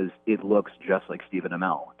because it looks just like Stephen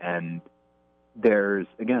Amell. And there's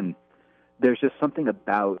just something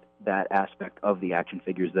about that aspect of the action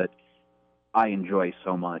figures that I enjoy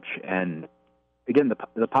so much. And again,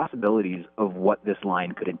 the possibilities of what this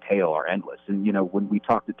line could entail are endless. And, when we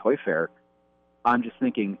talk to Toy Fair, I'm just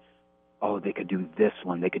thinking, oh, they could do this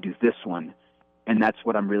one, they could do this one. And that's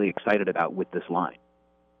what I'm really excited about with this line.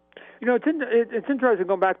 It's interesting,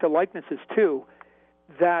 going back to likenesses, too,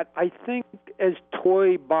 that I think as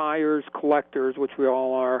toy buyers, collectors, which we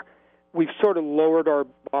all are, we've sort of lowered our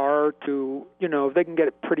bar to, if they can get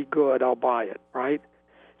it pretty good, I'll buy it, right?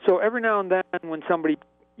 So every now and then when somebody,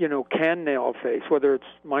 can nail a face, whether it's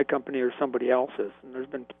my company or somebody else's, and there's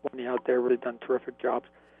been plenty out there really done terrific jobs,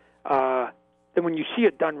 then when you see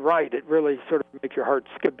it done right, it really sort of makes your heart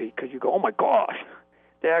skip beat, because you go, oh my gosh,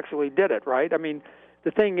 they actually did it, right? I mean, the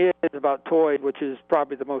thing is about toys, which is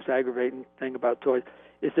probably the most aggravating thing about toys,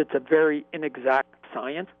 is it's a very inexact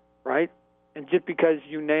science, right? And just because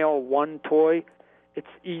you nail one toy, it's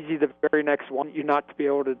easy the very next one you not to be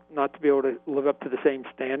able to live up to the same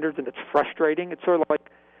standards, and it's frustrating. It's sort of like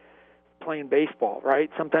playing baseball,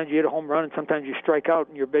 right? Sometimes you hit a home run, and sometimes you strike out,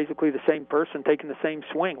 and you're basically the same person taking the same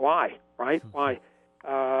swing. Why, right? Why?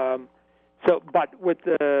 But with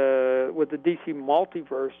the DC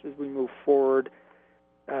multiverse, as we move forward,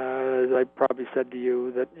 as I probably said to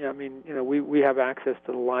you, that we have access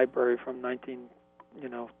to the library from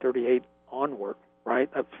 1938 onward, right?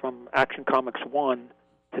 That's from Action Comics 1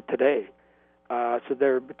 to today. So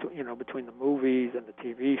they're between the movies and the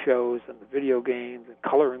TV shows and the video games and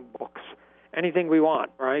coloring books, anything we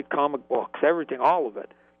want, right? Comic books, everything, all of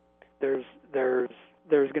it. There's going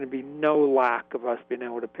to be no lack of us being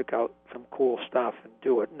able to pick out some cool stuff and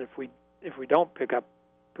do it. And if we don't pick out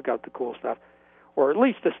the cool stuff, or at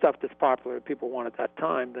least the stuff that's popular that people want at that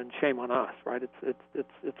time, then shame on us, right?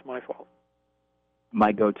 It's my fault.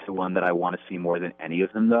 My go-to one that I want to see more than any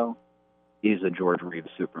of them, though, is a George Reeves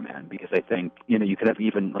Superman, because I think, you could have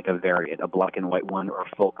even like a variant, a black and white one or a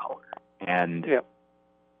full color, and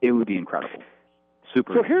it would be incredible.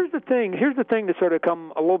 Superman. So here's the thing to sort of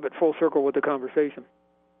come a little bit full circle with the conversation.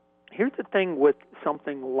 Here's the thing with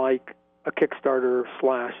something like a Kickstarter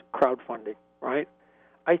 / crowdfunding, right?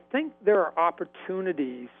 I think there are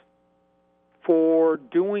opportunities for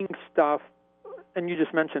doing stuff, and you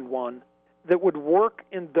just mentioned one, that would work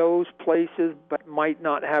in those places but might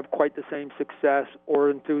not have quite the same success or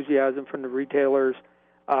enthusiasm from the retailers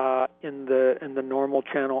in the normal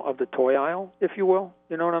channel of the toy aisle, if you will.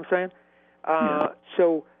 You know what I'm saying?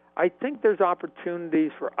 So I think there's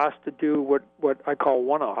opportunities for us to do what I call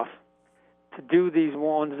one-off, to do these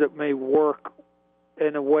ones that may work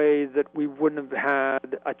in a way that we wouldn't have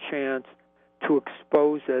had a chance to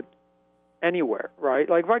expose it anywhere, right?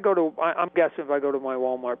 Like I'm guessing if I go to my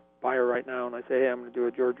Walmart buyer right now and I say, hey, I'm going to do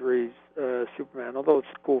a George Reeves Superman, although it's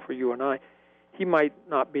cool for you and I, he might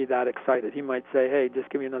not be that excited. He might say, hey, just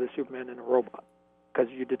give me another Superman and a robot, because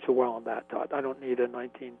you did so well on that, Todd. I don't need a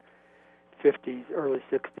 1950s, early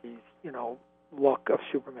 60s, look of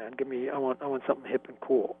Superman. I want something hip and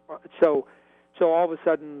cool. So all of a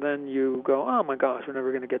sudden, then you go, oh my gosh, we're never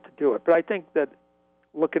going to get to do it. But I think that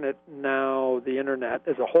looking at now the internet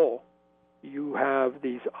as a whole, you have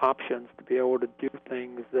these options to be able to do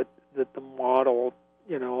things that the model,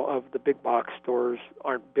 of the big box stores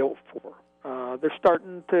aren't built for. They're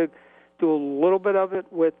starting to do a little bit of it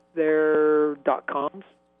with their .coms,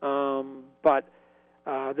 but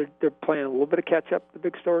they're playing a little bit of catch up, the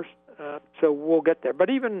big stores. So we'll get there. But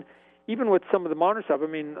even with some of the modern stuff, I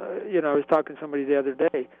was talking to somebody the other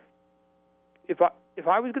day. If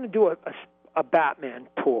I was going to do a Batman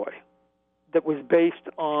toy that was based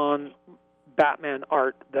on Batman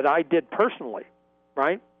art that I did personally,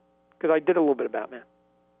 right? Because I did a little bit of Batman.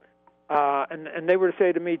 And they were to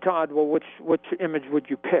say to me, Todd, well, which image would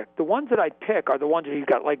you pick? The ones that I'd pick are the ones that he's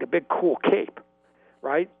got like a big cool cape,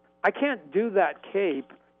 right? I can't do that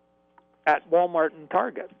cape at Walmart and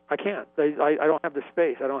Target. I can't. I don't have the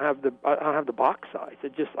space. I don't have the box size.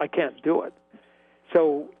 I can't do it.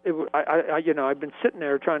 So I've been sitting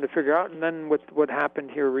there trying to figure out, and then with what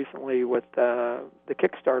happened here recently with the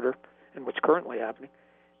Kickstarter and what's currently happening,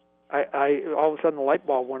 I all of a sudden the light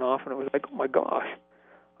bulb went off, and it was like, oh my gosh,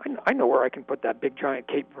 I know where I can put that big giant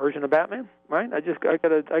cape version of Batman, right? I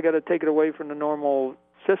gotta take it away from the normal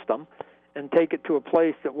system and take it to a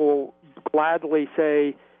place that will gladly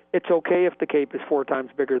say it's okay if the cape is 4 times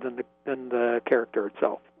bigger than the character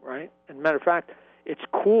itself, right? And matter of fact, it's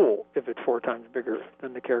cool if it's 4 times bigger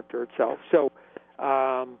than the character itself. So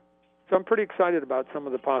I'm pretty excited about some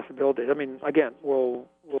of the possibilities. I mean, again, will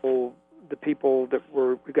the people that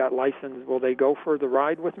we got licensed, will they go for the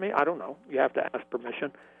ride with me? I don't know. You have to ask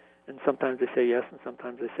permission, and sometimes they say yes, and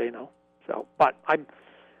sometimes they say no. So, but I'm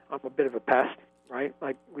a bit of a pest, right?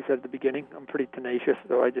 Like we said at the beginning, I'm pretty tenacious,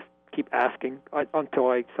 so I just keep asking until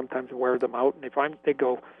I sometimes wear them out. And if they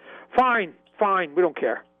go, fine, we don't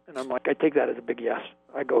care. And I'm like, I take that as a big yes.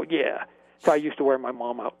 I go, yeah. So I used to wear my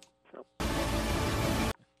mom out.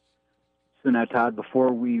 So now, Todd,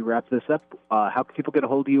 before we wrap this up, how can people get a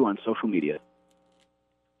hold of you on social media?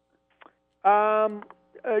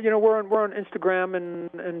 We're on Instagram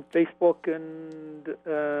and Facebook and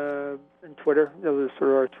Twitter. Those are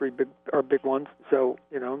sort of our big ones. So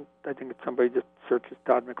I think if somebody just searches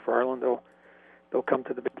Todd McFarlane, they'll come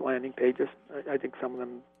to the big landing pages. I think some of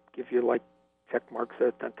them give you like check marks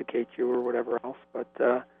that authenticate you or whatever else. But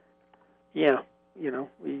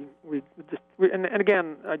we just and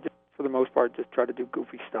again, I just for the most part just try to do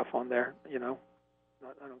goofy stuff on there. I don't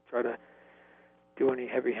try to do any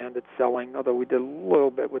heavy-handed selling, although we did a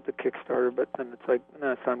little bit with the Kickstarter, but then it's like,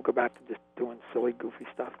 it's time to go back to just doing silly, goofy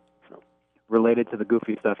stuff. So, related to the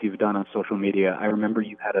goofy stuff you've done on social media, I remember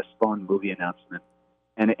you had a Spawn movie announcement,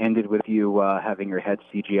 and it ended with you having your head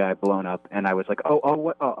CGI blown up, and I was like,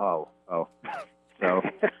 oh. So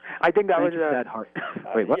I think that was that hard.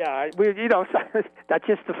 Wait, what? Yeah, that's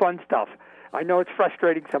just the fun stuff. I know it's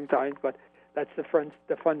frustrating sometimes, but that's the fun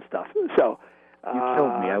stuff. So. You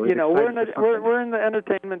killed me. I was we're in the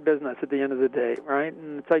entertainment business at the end of the day, right?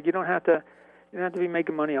 And it's like you don't have to be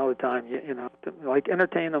making money all the time. Like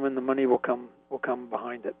entertain them, and the money will come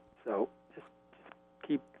behind it. So just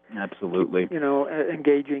keep absolutely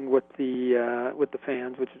engaging with the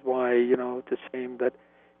fans, which is why it's a shame that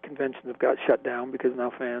conventions have got shut down, because now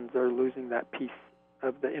fans are losing that piece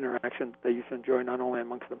of the interaction they used to enjoy, not only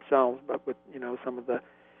amongst themselves but with some of the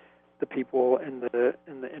people in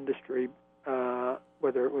the industry.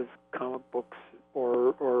 Whether it was comic books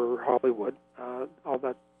or Hollywood, all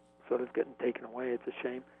that sort of getting taken away. It's a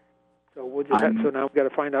shame. So so now we've got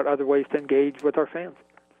to find out other ways to engage with our fans.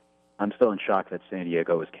 I'm still in shock that San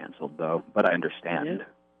Diego was canceled, though, but I understand.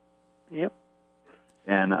 Yeah. Yep.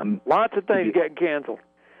 And lots of things getting canceled.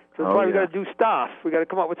 So that's why we got to do stuff. We got to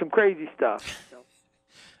come up with some crazy stuff. So.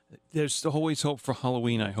 There's always hope for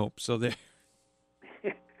Halloween, I hope. So there.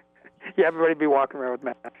 Yeah, everybody be walking around with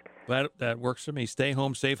masks. That works for me. Stay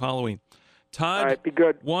home, safe Halloween. Todd, all right, be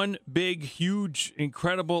good. One big, huge,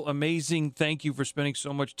 incredible, amazing thank you for spending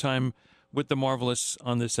so much time with the Marvelous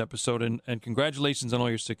on this episode, and congratulations on all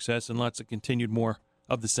your success and lots of continued more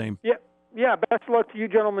of the same. Yeah, best of luck to you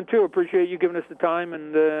gentlemen, too. Appreciate you giving us the time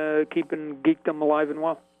and keeping geekdom alive and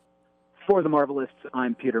well. For the Marvelists,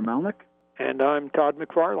 I'm Peter Melnick. And I'm Todd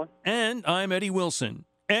McFarlane. And I'm Eddie Wilson.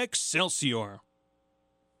 Excelsior.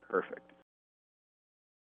 Perfect.